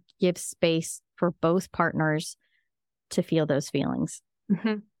relationships give space for both partners to feel those feelings.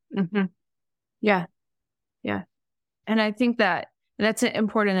 Yeah. And I think that's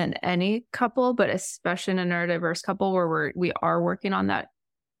important in any couple, but especially in a neurodiverse couple where we are working on that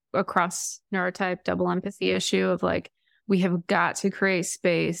across neurotype double empathy issue of like, we have got to create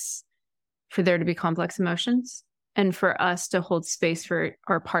space for there to be complex emotions and for us to hold space for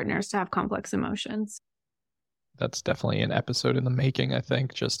our partners to have complex emotions. That's definitely an episode in the making, I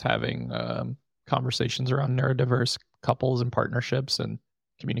think, just having conversations around neurodiverse couples and partnerships and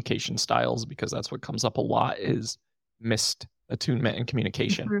communication styles, because that's what comes up a lot is missed attunement in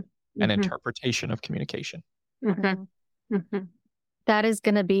communication and interpretation of communication. That is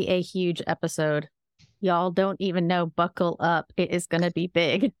going to be a huge episode. Y'all don't even know. Buckle up. It is going to be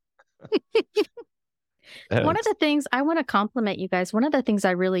big. One of the things I want to compliment you guys, one of the things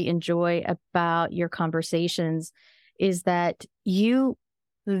I really enjoy about your conversations is that you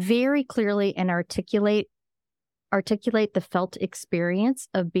very clearly and articulate the felt experience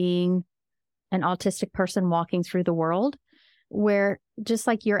of being an autistic person walking through the world, where just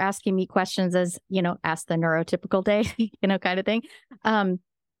like you're asking me questions as, ask the neurotypical day, kind of thing.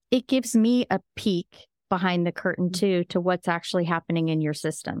 It gives me a peek behind the curtain too, to what's actually happening in your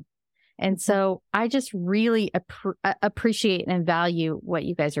system. And so I just really appreciate and value what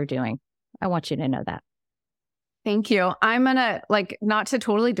you guys are doing. I want you to know that. Thank you. I'm going to not to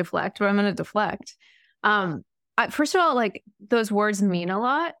totally deflect, but I'm going to deflect. First of all, those words mean a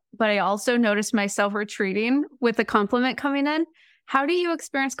lot, but I also noticed myself retreating with a compliment coming in. How do you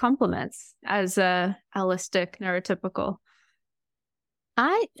experience compliments as a allistic neurotypical?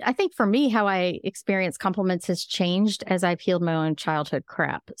 I think for me, how I experience compliments has changed as I've healed my own childhood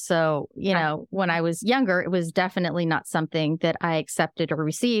crap. So, when I was younger, it was definitely not something that I accepted or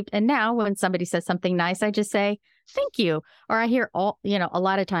received. And now when somebody says something nice, I just say, thank you. Or I hear a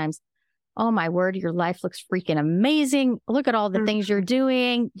lot of times, oh my word, your life looks freaking amazing. Look at all the things you're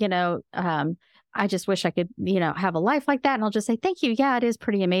doing. I just wish I could, have a life like that. And I'll just say, thank you. Yeah, it is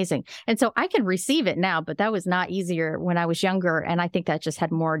pretty amazing. And so I can receive it now, but that was not easier when I was younger. And I think that just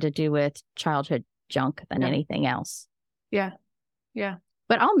had more to do with childhood junk than anything else. Yeah. Yeah.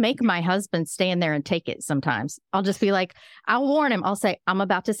 But I'll make my husband stand there and take it sometimes. I'll just be like, I'll warn him. I'll say, I'm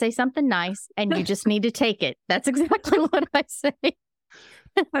about to say something nice and you just need to take it. That's exactly what I say.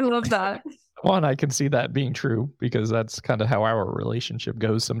 I love that. One, I can see that being true because that's kind of how our relationship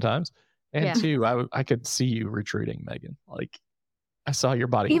goes sometimes. And two, I could see you retreating, Megan. I saw your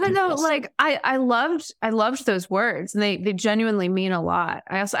body. Even though I loved those words and they genuinely mean a lot.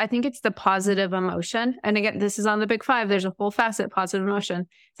 I think it's the positive emotion. And again, this is on the big five. There's a whole facet, positive emotion.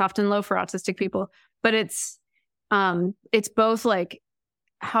 It's often low for autistic people, but it's both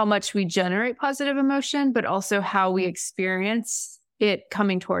how much we generate positive emotion, but also how we experience it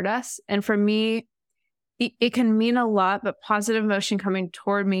coming toward us. And for me, it can mean a lot, but positive emotion coming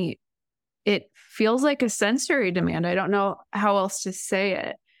toward me, it feels like a sensory demand. I don't know how else to say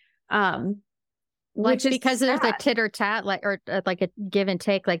it. Which is because there's a titter tat, or a give and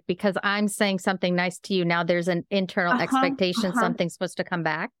take, because I'm saying something nice to you. Now there's an internal expectation, something's supposed to come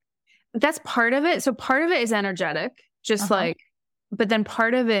back. That's part of it. So part of it is energetic, just but then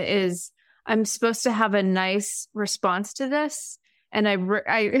part of it is I'm supposed to have a nice response to this. And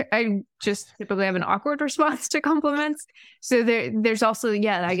I just typically have an awkward response to compliments. So there's also,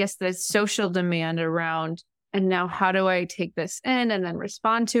 I guess the social demand around, and now how do I take this in and then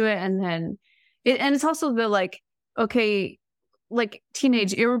respond to it? And then it's also the like, okay, like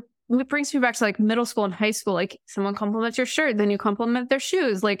teenage, it brings me back to like middle school and high school. Like someone compliments your shirt, then you compliment their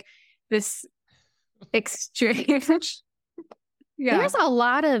shoes. Like this exchange. Yeah. There's a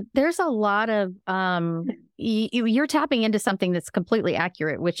lot of you're tapping into something that's completely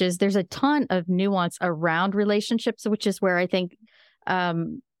accurate, which is there's a ton of nuance around relationships, which is where I think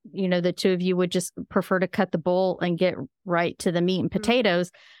the two of you would just prefer to cut the bull and get right to the meat and potatoes.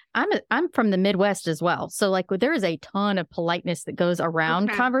 I'm from the Midwest as well. So like there is a ton of politeness that goes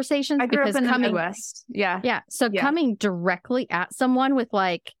around conversations. I grew up in the Midwest. Yeah. Yeah. So coming directly at someone with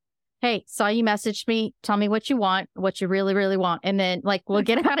like, hey, saw you messaged me. Tell me what you want, what you really, really want. And then like, we'll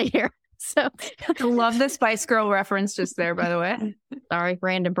get out of here. So I love the Spice Girl reference just there, by the way. Sorry,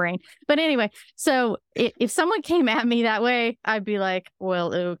 random brain. But anyway, so if someone came at me that way, I'd be like,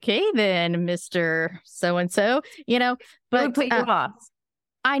 well, okay, then, Mr. So-and-so, but put you off.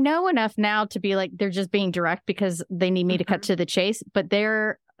 I know enough now to be like, they're just being direct because they need me to cut to the chase. But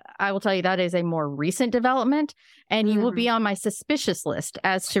I will tell you that is a more recent development, and you will be on my suspicious list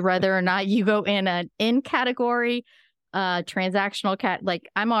as to whether or not you go in an in category, transactional like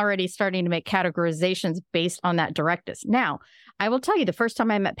I'm already starting to make categorizations based on that directness. Now, I will tell you the first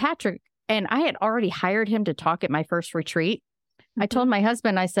time I met Patrick, and I had already hired him to talk at my first retreat. I told my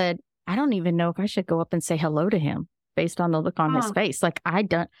husband, I said, I don't even know if I should go up and say hello to him based on the look on his face. Like I'm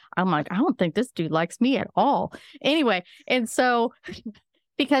like, I don't think this dude likes me at all. Anyway. And so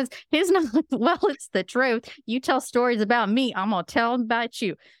because it's the truth. You tell stories about me, I'm going to tell them about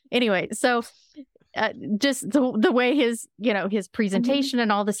you. Anyway, so just the way his presentation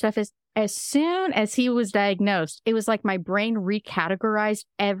and all this stuff is, as soon as he was diagnosed, it was like my brain recategorized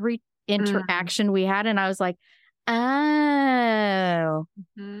every interaction we had. And I was like, oh,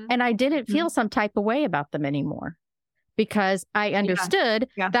 and I didn't feel some type of way about them anymore. Because I understood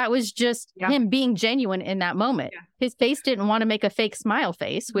that was just him being genuine in that moment. Yeah. His face didn't want to make a fake smile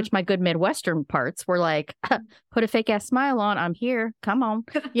face, which my good Midwestern parts were like, put a fake ass smile on. I'm here. Come on.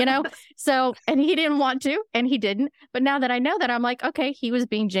 So, and he didn't want to, and he didn't. But now that I know that, I'm like, okay, he was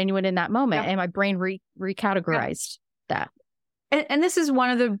being genuine in that moment. And my brain recategorized that. And this is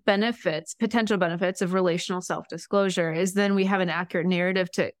one of the potential benefits of relational self-disclosure, is then we have an accurate narrative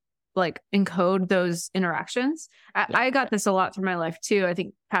to like encode those interactions. I got this a lot through my life too. I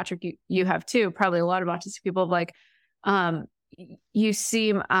think Patrick, you have too, probably a lot of autistic people like, you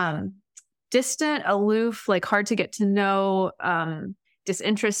seem distant, aloof, like hard to get to know,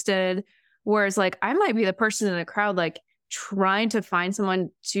 disinterested. Whereas like I might be the person in the crowd, like trying to find someone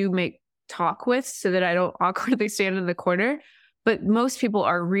to talk with so that I don't awkwardly stand in the corner. But most people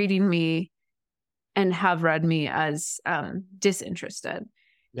are reading me and have read me as disinterested.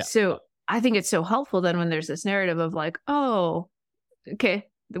 Yeah. So I think it's so helpful then when there's this narrative of like, oh, okay,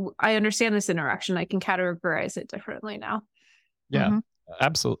 I understand this interaction. I can categorize it differently now. Yeah,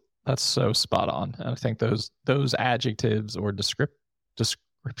 absolutely. That's so spot on. And I think those adjectives or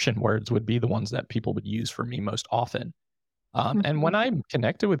description words would be the ones that people would use for me most often. And when I'm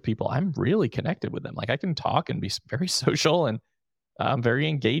connected with people, I'm really connected with them. Like I can talk and be very social and very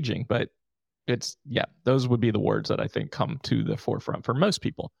engaging, but those would be the words that I think come to the forefront for most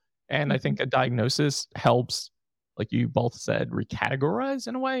people. And I think a diagnosis helps, like you both said, recategorize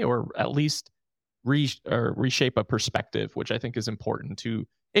in a way, or at least reshape a perspective, which I think is important to,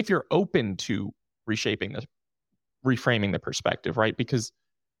 if you're open to reframing the perspective, right? Because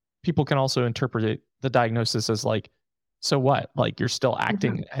people can also interpret the diagnosis as like, so what? Like you're still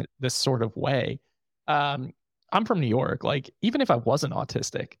acting this sort of way. I'm from New York. Like even if I wasn't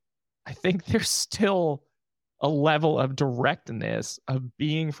autistic, I think there's still a level of directness of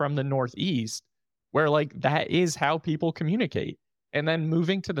being from the Northeast where like that is how people communicate. And then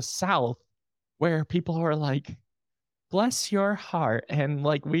moving to the South where people are like, bless your heart. And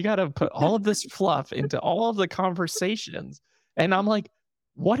like, we got to put all of this fluff into all of the conversations. And I'm like,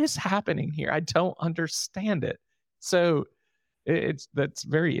 what is happening here? I don't understand it. So that's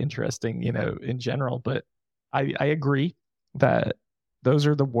very interesting, in general. But I agree that those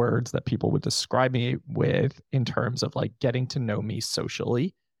are the words that people would describe me with in terms of like getting to know me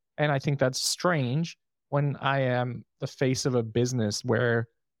socially. And I think that's strange when I am the face of a business where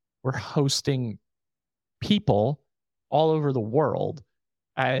we're hosting people all over the world.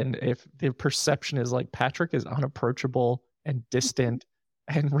 And if the perception is like Patrick is unapproachable and distant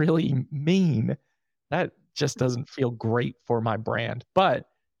and really mean, that just doesn't feel great for my brand. But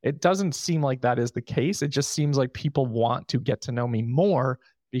it doesn't seem like that is the case. It just seems like people want to get to know me more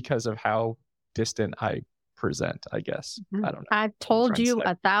because of how distant I present, I guess. Mhm. I don't know. I've told you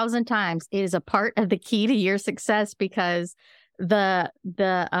 1,000 times it is a part of the key to your success, because the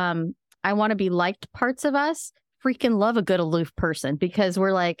I want to be liked parts of us freaking love a good aloof person, because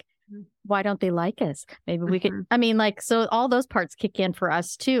we're like, why don't they like us? Maybe we could, I mean, like, so all those parts kick in for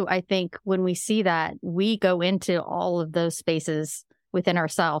us too. I think when we see that, we go into all of those spaces within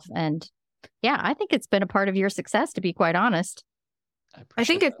ourselves. And yeah, I think it's been a part of your success, to be quite honest. I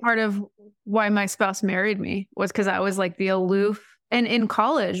think it's part of why my spouse married me, was because I was like the aloof, and in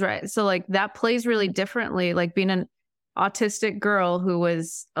college, right? So like that plays really differently, like being an autistic girl who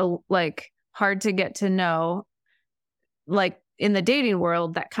was like hard to get to know, like in the dating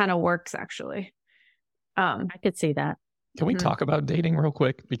world, that kind of works actually. I could see that. Can we talk about dating real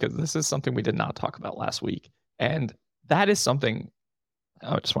quick? Because this is something we did not talk about last week. And that is something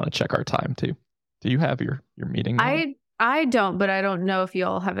I just want to check our time too. Do you have your meeting now? I don't, but I don't know if you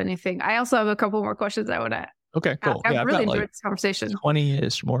all have anything. I also have a couple more questions I want to. Okay, cool. I've really enjoyed this conversation.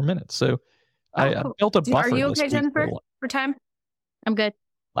 20-ish more minutes. So I built a buffer. Are you okay, this week Jennifer, for time? I'm good.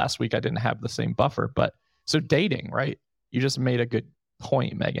 Last week I didn't have the same buffer, but so dating, right? You just made a good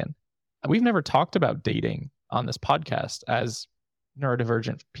point, Megan. We've never talked about dating on this podcast as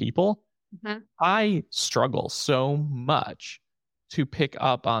neurodivergent people. Mm-hmm. I struggle so much to pick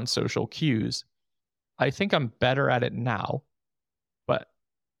up on social cues. I think I'm better at it now, but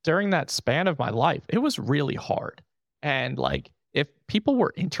during that span of my life, it was really hard. And like, if people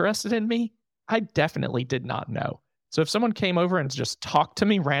were interested in me, I definitely did not know. So if someone came over and just talked to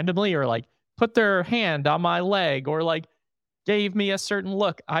me randomly, or like put their hand on my leg, or like gave me a certain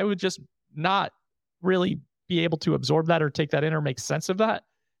look, I would just not really be able to absorb that or take that in or make sense of that.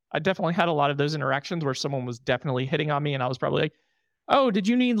 I definitely had a lot of those interactions where someone was definitely hitting on me and I was probably like, oh, did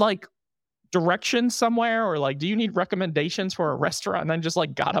you need like directions somewhere, or like, do you need recommendations for a restaurant? And then just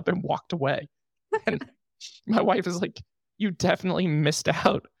like got up and walked away. And my wife is like, you definitely missed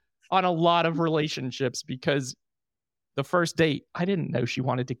out on a lot of relationships, because the first date, I didn't know she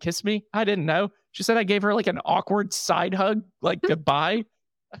wanted to kiss me. I didn't know. She said I gave her like an awkward side hug, like goodbye.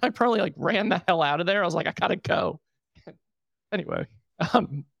 I probably like ran the hell out of there. I was like, I gotta go. Anyway,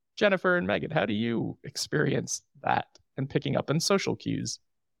 Jennifer and Megan, how do you experience that and picking up on social cues?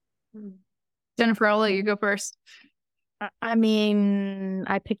 Jennifer, I'll let you go first. I mean,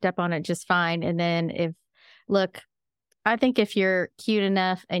 I picked up on it just fine. And then I think if you're cute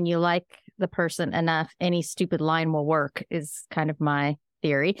enough and you like the person enough, any stupid line will work, is kind of my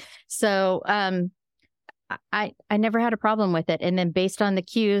theory. So I never had a problem with it. And then based on the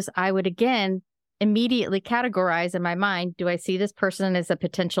cues, I would again immediately categorize in my mind, do I see this person as a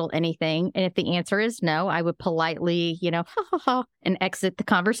potential anything? And if the answer is no, I would politely, and exit the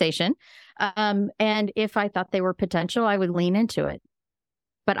conversation. And if I thought they were potential, I would lean into it.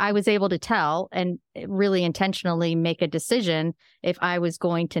 But I was able to tell and really intentionally make a decision if I was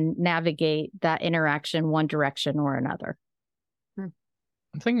going to navigate that interaction one direction or another. I'm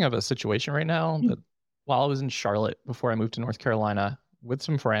thinking of a situation right now that while I was in Charlotte before I moved to North Carolina with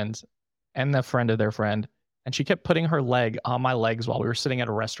some friends and the friend of their friend, and she kept putting her leg on my legs while we were sitting at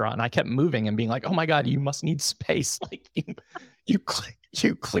a restaurant, and I kept moving and being like, oh my God, you must need space. Like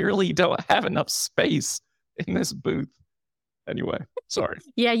you clearly don't have enough space in this booth. Anyway, sorry.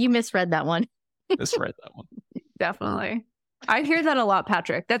 Yeah, you misread that one. Misread that one. Definitely. I hear that a lot,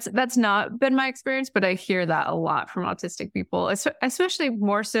 Patrick. That's not been my experience, but I hear that a lot from autistic people, especially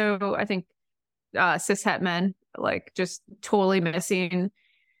more so, I think, cishet men, like just totally missing.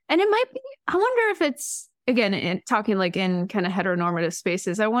 And it might be, I wonder if it's, again, talking like in kind of heteronormative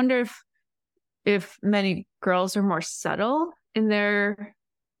spaces, I wonder if many girls are more subtle in their,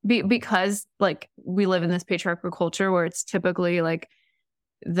 because like we live in this patriarchal culture where it's typically like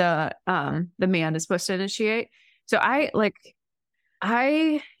the man is supposed to initiate. So I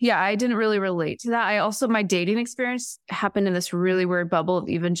didn't really relate to that. I also, my dating experience happened in this really weird bubble of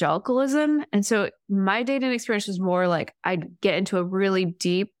evangelicalism. And so my dating experience was more like I'd get into a really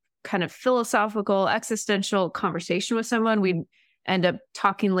deep kind of philosophical, existential conversation with someone. We'd end up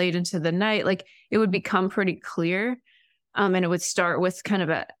talking late into the night. Like it would become pretty clear. And it would start with kind of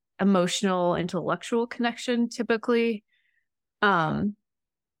a emotional, intellectual connection typically.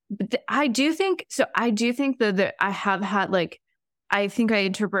 But I do think that I have had like, I think I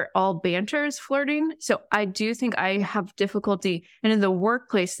interpret all banter as flirting. So I do think I have difficulty. And in the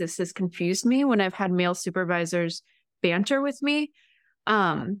workplace, this has confused me when I've had male supervisors banter with me.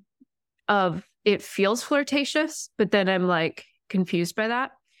 Of it feels flirtatious, but then I'm like confused by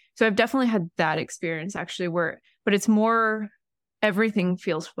that. So I've definitely had that experience actually but it's more everything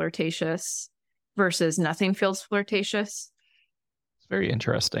feels flirtatious versus nothing feels flirtatious. It's very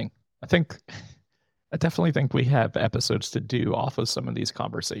interesting. I definitely think we have episodes to do off of some of these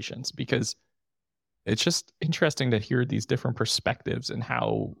conversations, because it's just interesting to hear these different perspectives and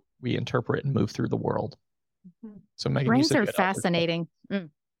how we interpret and move through the world. So Megan, brains are fascinating.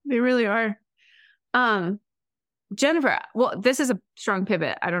 They really are. Jennifer, well, this is a strong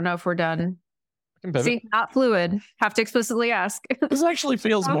pivot. I don't know if we're done. See, not fluid. Have to explicitly ask. This actually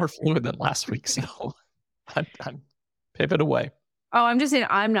feels more fluid than last week, so I'm pivot away. Oh, I'm just saying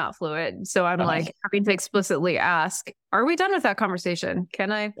I'm not fluid. So I'm like having to explicitly ask, are we done with that conversation?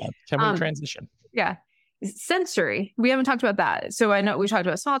 Can I? Yeah. Can we transition? Yeah. Sensory. We haven't talked about that. So I know we talked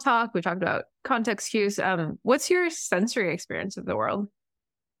about small talk. We talked about context cues. What's your sensory experience of the world?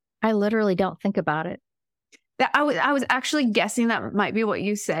 I literally don't think about it. That I was actually guessing that might be what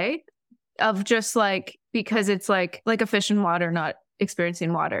you say, of just like, because it's like a fish in water, not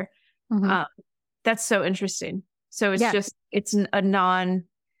experiencing water. Mm-hmm. That's so interesting. So it's it's a non,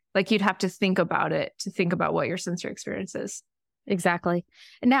 like you'd have to think about it to think about what your sensory experience is. Exactly.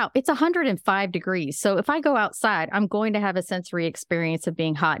 Now it's 105 degrees. So if I go outside, I'm going to have a sensory experience of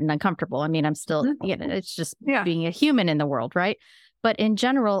being hot and uncomfortable. I mean, I'm still, it's just being a human in the world, right? But in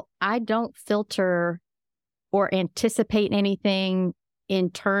general, I don't filter or anticipate anything in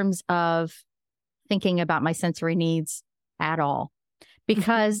terms of thinking about my sensory needs at all.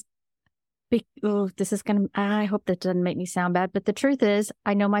 Because I hope that doesn't make me sound bad, but the truth is,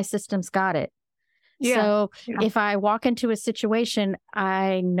 I know my system's got it. Yeah. So if I walk into a situation,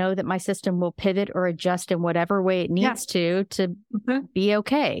 I know that my system will pivot or adjust in whatever way it needs to be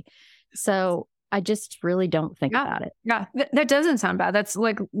okay. So I just really don't think about it. Yeah, that doesn't sound bad. That's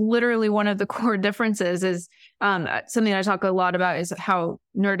like literally one of the core differences is something I talk a lot about is how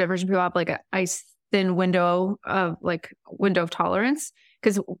neurodivergent people have like an ice thin window of tolerance,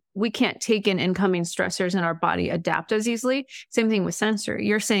 because we can't take in incoming stressors and our body adapt as easily. Same thing with sensory.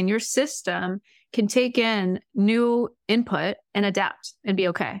 You're saying your system can take in new input and adapt and be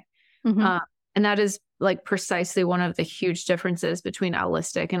okay. Mm-hmm. And that is like precisely one of the huge differences between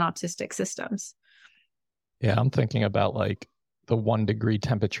allistic and autistic systems. Yeah, I'm thinking about like the 1 degree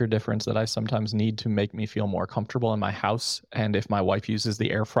temperature difference that I sometimes need to make me feel more comfortable in my house. And if my wife uses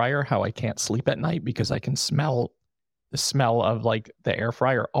the air fryer, how I can't sleep at night because I can smell the smell of like the air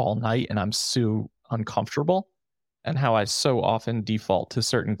fryer all night and I'm so uncomfortable, and how I so often default to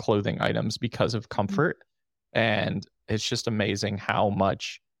certain clothing items because of comfort. And it's just amazing how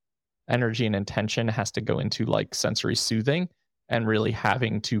much energy and intention has to go into like sensory soothing and really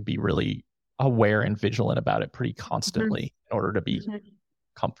having to be really aware and vigilant about it pretty constantly in order to be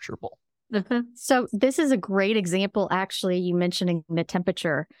comfortable. So this is a great example, actually, you mentioning the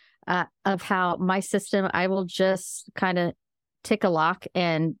temperature of how my system, I will just kind of tick a lock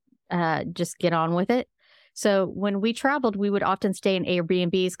and just get on with it. So when we traveled, we would often stay in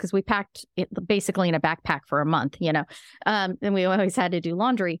Airbnbs because we packed it basically in a backpack for a month, and we always had to do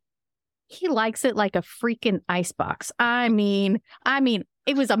laundry. He likes it like a freaking icebox. I mean,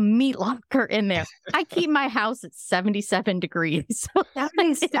 it was a meat locker in there. I keep my house at 77 degrees.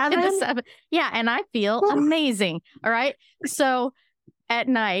 77? Yeah, and I feel amazing. All right. So at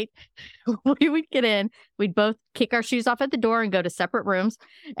night, we would get in, we'd both kick our shoes off at the door and go to separate rooms.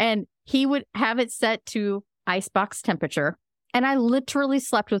 And he would have it set to icebox temperature. And I literally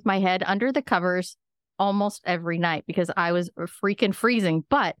slept with my head under the covers almost every night because I was freaking freezing.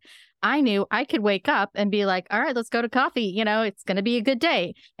 But I knew I could wake up and be like, all right, let's go to coffee. It's going to be a good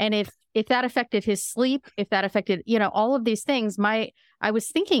day. And if that affected his sleep, if that affected, all of these things, I was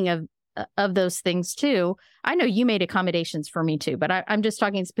thinking of those things too. I know you made accommodations for me too, but I'm just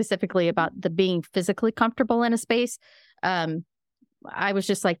talking specifically about the being physically comfortable in a space. I was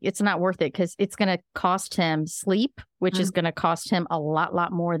just like, it's not worth it because it's going to cost him sleep, which is going to cost him a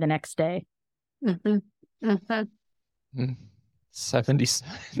lot more the next day.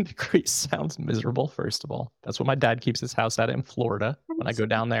 77 degrees sounds miserable, first of all. That's what my dad keeps his house at in Florida. When I go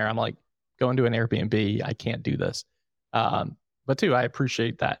down there, I'm like, going to an Airbnb, I can't do this. But too, I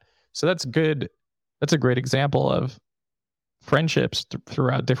appreciate that. So that's good. That's a great example of friendships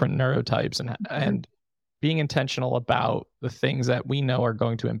throughout different neurotypes and being intentional about the things that we know are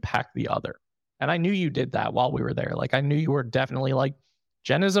going to impact the other. And I knew you did that while we were there. Like, I knew you were definitely like,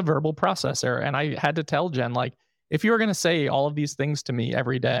 Jen is a verbal processor. And I had to tell Jen, like, if you're going to say all of these things to me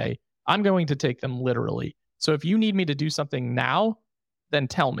every day, I'm going to take them literally. So if you need me to do something now, then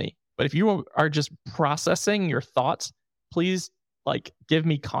tell me. But if you are just processing your thoughts, please like give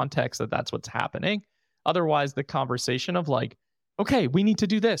me context that that's what's happening. Otherwise, the conversation of like, okay, we need to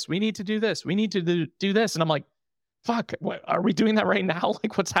do this. We need to do this. We need to do this. And I'm like, fuck, what, are we doing that right now?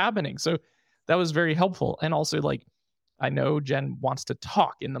 Like, what's happening? So that was very helpful. And also, like, I know Jen wants to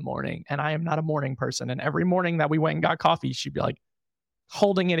talk in the morning, and I am not a morning person. And every morning that we went and got coffee, she'd be like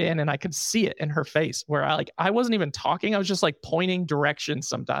holding it in, and I could see it in her face where I wasn't even talking. I was just like pointing directions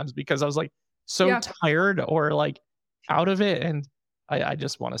sometimes because I was like so tired or like out of it. And I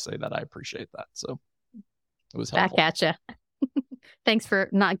just want to say that I appreciate that. So it was helpful. Back at you. Thanks for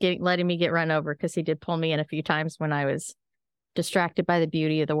not letting me get run over, because he did pull me in a few times when I was distracted by the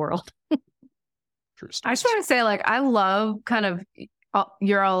beauty of the world. I just want to say, like, I love kind of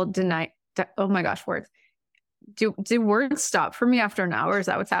you're all oh my gosh, words. Do words stop for me after an hour? Is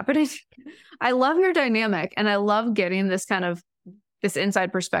that what's happening? I love your dynamic, and I love getting this kind of this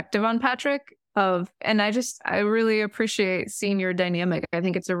inside perspective on Patrick and I really appreciate seeing your dynamic. I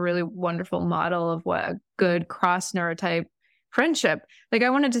think it's a really wonderful model of what a good cross neurotype friendship. Like, I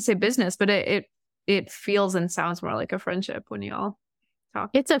wanted to say business, but it feels and sounds more like a friendship when you all talk.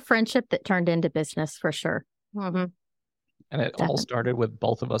 It's a friendship that turned into business for sure. Mm-hmm. And it all started with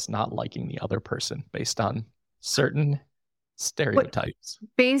both of us not liking the other person based on certain stereotypes.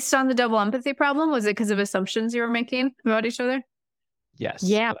 Based on the double empathy problem? Was it because of assumptions you were making about each other? Yes.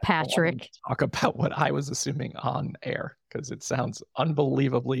 Yeah, Patrick. Talk about what I was assuming on air, because it sounds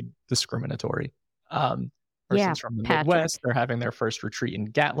unbelievably discriminatory. Persons from the Midwest, they're having their first retreat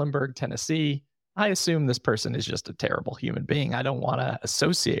in Gatlinburg, Tennessee. I assume this person is just a terrible human being. I don't want to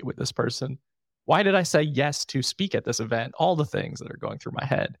associate with this person. Why did I say yes to speak at this event? All the things that are going through my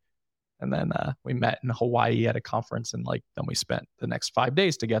head. And then we met in Hawaii at a conference, and then we spent the next 5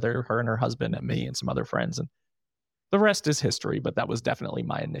 days together, her and her husband and me and some other friends. And the rest is history, but that was definitely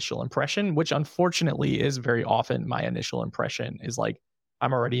my initial impression, which unfortunately is very often my initial impression is like,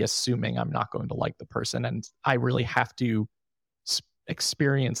 I'm already assuming I'm not going to like the person, and I really have to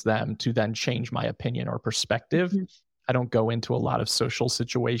experience them to then change my opinion or perspective. Mm-hmm. I don't go into a lot of social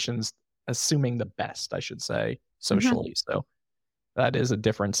situations assuming the best, I should say, socially. Mm-hmm. So that is a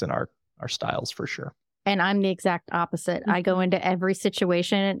difference in our styles for sure. And I'm the exact opposite. I go into every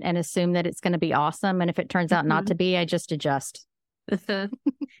situation and assume that it's going to be awesome. And if it turns out not to be, I just adjust. I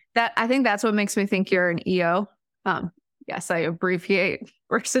think that's what makes me think you're an EO. Yes, I abbreviate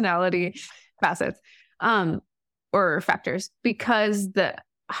personality facets or factors, because the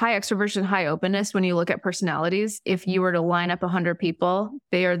high extroversion, high openness, when you look at personalities, if you were to line up 100 people,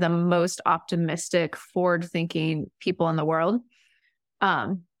 they are the most optimistic, forward-thinking people in the world.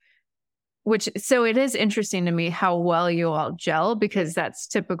 So it is interesting to me how well you all gel, because that's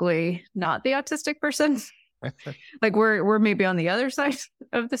typically not the autistic person. Like we're maybe on the other side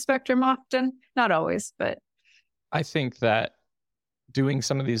of the spectrum often, not always, but I think that doing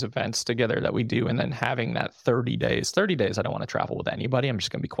some of these events together that we do, and then having that 30 days, I don't want to travel with anybody. I'm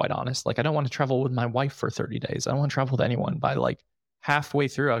just going to be quite honest. Like, I don't want to travel with my wife for 30 days. I don't want to travel with anyone. By like halfway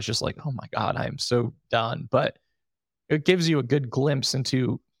through, I was just like, oh my God, I am so done. But it gives you a good glimpse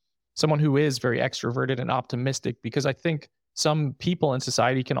into someone who is very extroverted and optimistic, because I think some people in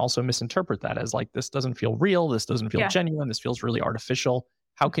society can also misinterpret that as like, this doesn't feel real. This doesn't feel genuine. This feels really artificial.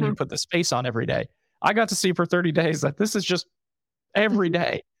 How can you put this face on every day? I got to see for 30 days that this is just every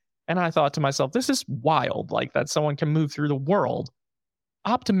day. And I thought to myself, this is wild, like that someone can move through the world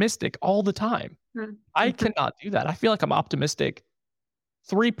optimistic all the time. I cannot do that. I feel like I'm optimistic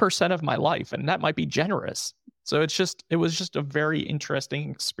 3% of my life, and that might be generous. So it was just a very interesting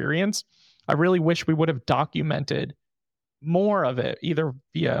experience. I really wish we would have documented more of it, either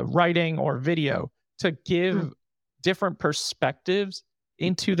via writing or video, to give different perspectives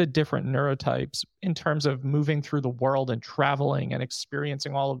into the different neurotypes in terms of moving through the world and traveling and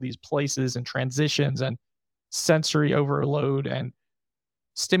experiencing all of these places and transitions and sensory overload and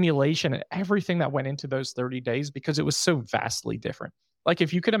stimulation and everything that went into those 30 days, because it was so vastly different. Like,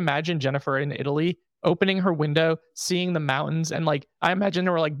 if you could imagine Jennifer in Italy opening her window, seeing the mountains, and like, I imagine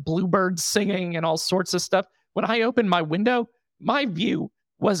there were like bluebirds singing and all sorts of stuff. When I opened my window, my view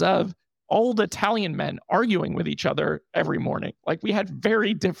was of old Italian men arguing with each other every morning. Like, we had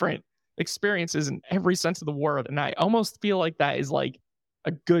very different experiences in every sense of the word. And I almost feel like that is like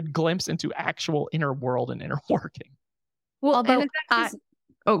a good glimpse into actual inner world and inner working. Well, although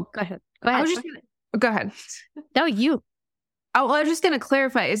go ahead. Go ahead. No, you. I was just going to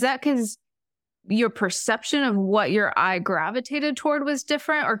clarify. Is that because your perception of what your eye gravitated toward was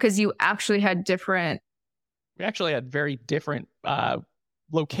different, or because you actually had different? We actually had very different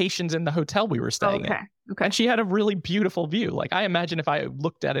locations in the hotel we were staying in. Okay. And she had a really beautiful view. Like, I imagine if I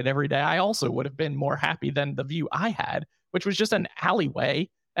looked at it every day, I also would have been more happy than the view I had, which was just an alleyway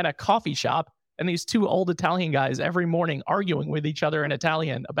and a coffee shop and these two old Italian guys every morning arguing with each other in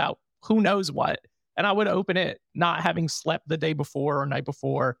Italian about who knows what. And I would open it, not having slept the day before or night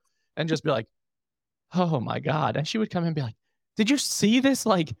before, and just be like, oh my God. And she would come and be like, did you see this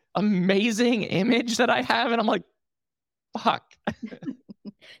like amazing image that I have? And I'm like, fuck.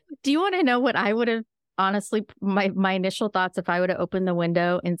 Do you want to know what I would have, honestly, my initial thoughts if I would have opened the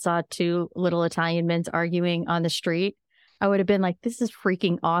window and saw two little Italian men arguing on the street? I would have been like, this is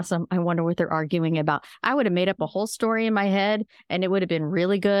freaking awesome. I wonder what they're arguing about. I would have made up a whole story in my head and it would have been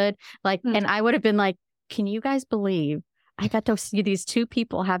really good. Like, and I would have been like, can you guys believe I got to see these two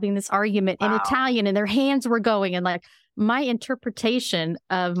people having this argument in Italian and their hands were going, and like my interpretation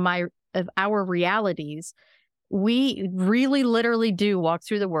of our realities, we really literally do walk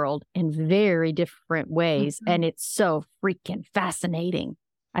through the world in very different ways. Mm-hmm. And it's so freaking fascinating.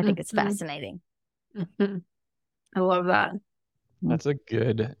 I think it's fascinating. Mm-hmm. I love that. That's a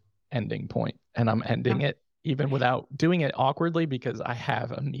good ending point. And I'm ending it even without doing it awkwardly because I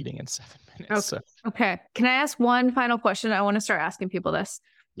have a meeting in 7 minutes. Okay. Can I ask one final question? I want to start asking people this.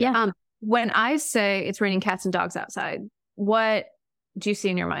 Yeah. When I say it's raining cats and dogs outside, what do you see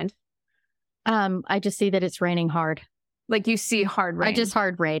in your mind? I just see that it's raining hard. Like you see hard rain. I just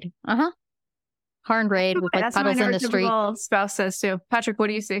hard rain. Hard rain with like puddles in the street. Spouse says too. Patrick, what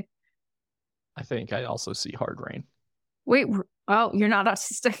do you see? I think I also see hard rain. Wait, oh, you're not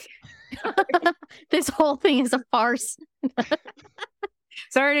autistic. This whole thing is a farce.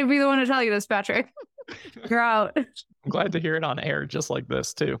 Sorry to be the one to tell you this, Patrick. You're out. I'm glad to hear it on air just like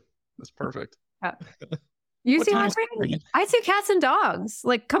this too. That's perfect. Yeah. You see hard rain? I see cats and dogs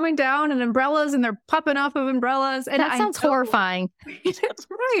like coming down and umbrellas, and they're popping off of umbrellas. And that sounds horrifying. That's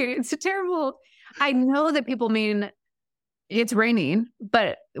right. It's a terrible. I know that people mean it's raining,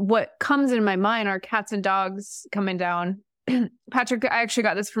 but what comes in my mind are cats and dogs coming down. Patrick, I actually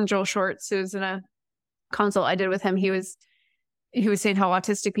got this from Joel Shorts, who was in a consult I did with him. He was saying how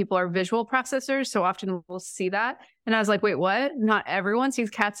autistic people are visual processors, so often we'll see that. And I was like, wait, what? Not everyone sees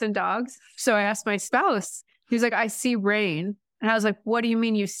cats and dogs. So I asked my spouse. He was like, I see rain. And I was like, what do you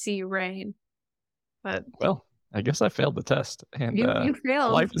mean you see rain? But well, I guess I failed the test. And you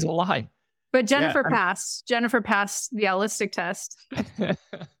failed. Life is a lie. But Jennifer passed. Jennifer passed the allistic test.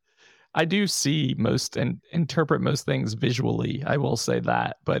 I do see most and interpret most things visually. I will say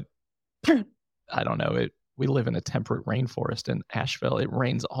that. But I don't know. We live in a temperate rainforest in Asheville. It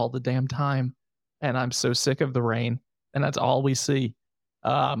rains all the damn time. And I'm so sick of the rain. And that's all we see.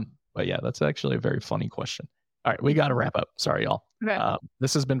 But yeah, that's actually a very funny question. All right, we got to wrap up. Sorry, y'all. Okay.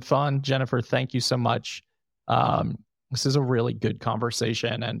 This has been fun. Jennifer, thank you so much. This is a really good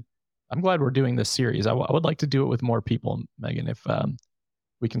conversation. And I'm glad we're doing this series. I would like to do it with more people, Megan, if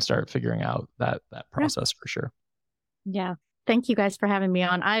we can start figuring out that process for sure. Yeah. Thank you guys for having me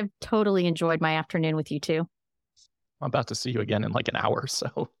on. I've totally enjoyed my afternoon with you too. I'm about to see you again in like an hour.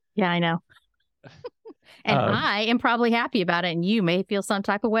 So yeah, I know. And I am probably happy about it. And you may feel some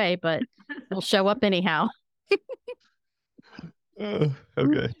type of way, but we'll show up anyhow.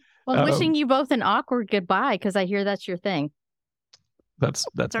 Okay. Well, wishing you both an awkward goodbye, because I hear that's your thing. That's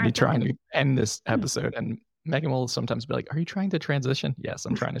me trying to end this episode. And Megan will sometimes be like, are you trying to transition? Yes,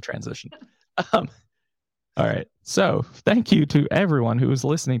 I'm trying to transition. All right. So thank you to everyone who is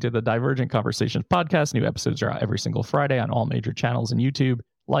listening to the Divergent Conversations podcast. New episodes are out every single Friday on all major channels and YouTube.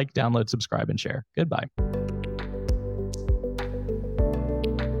 Like, download, subscribe, and share. Goodbye.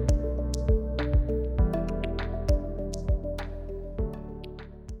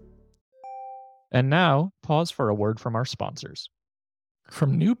 And now, pause for a word from our sponsors.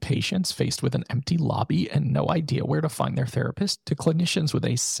 From new patients faced with an empty lobby and no idea where to find their therapist, to clinicians with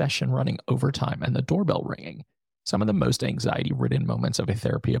a session running overtime and the doorbell ringing, some of the most anxiety-ridden moments of a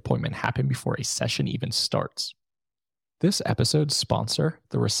therapy appointment happen before a session even starts. This episode's sponsor,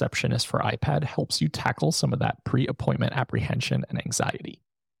 The Receptionist for iPad, helps you tackle some of that pre-appointment apprehension and anxiety.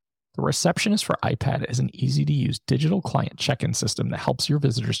 The Receptionist for iPad is an easy-to-use digital client check-in system that helps your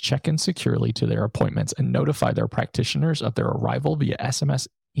visitors check in securely to their appointments and notify their practitioners of their arrival via SMS,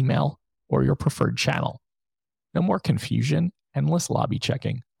 email, or your preferred channel. No more confusion, endless lobby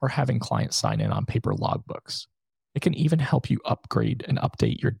checking, or having clients sign in on paper logbooks. It can even help you upgrade and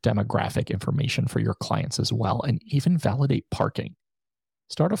update your demographic information for your clients as well, and even validate parking.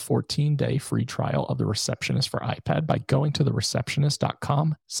 Start a 14-day free trial of The Receptionist for iPad by going to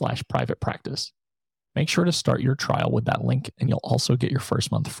thereceptionist.com/private practice. Make sure to start your trial with that link, and you'll also get your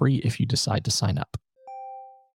first month free if you decide to sign up.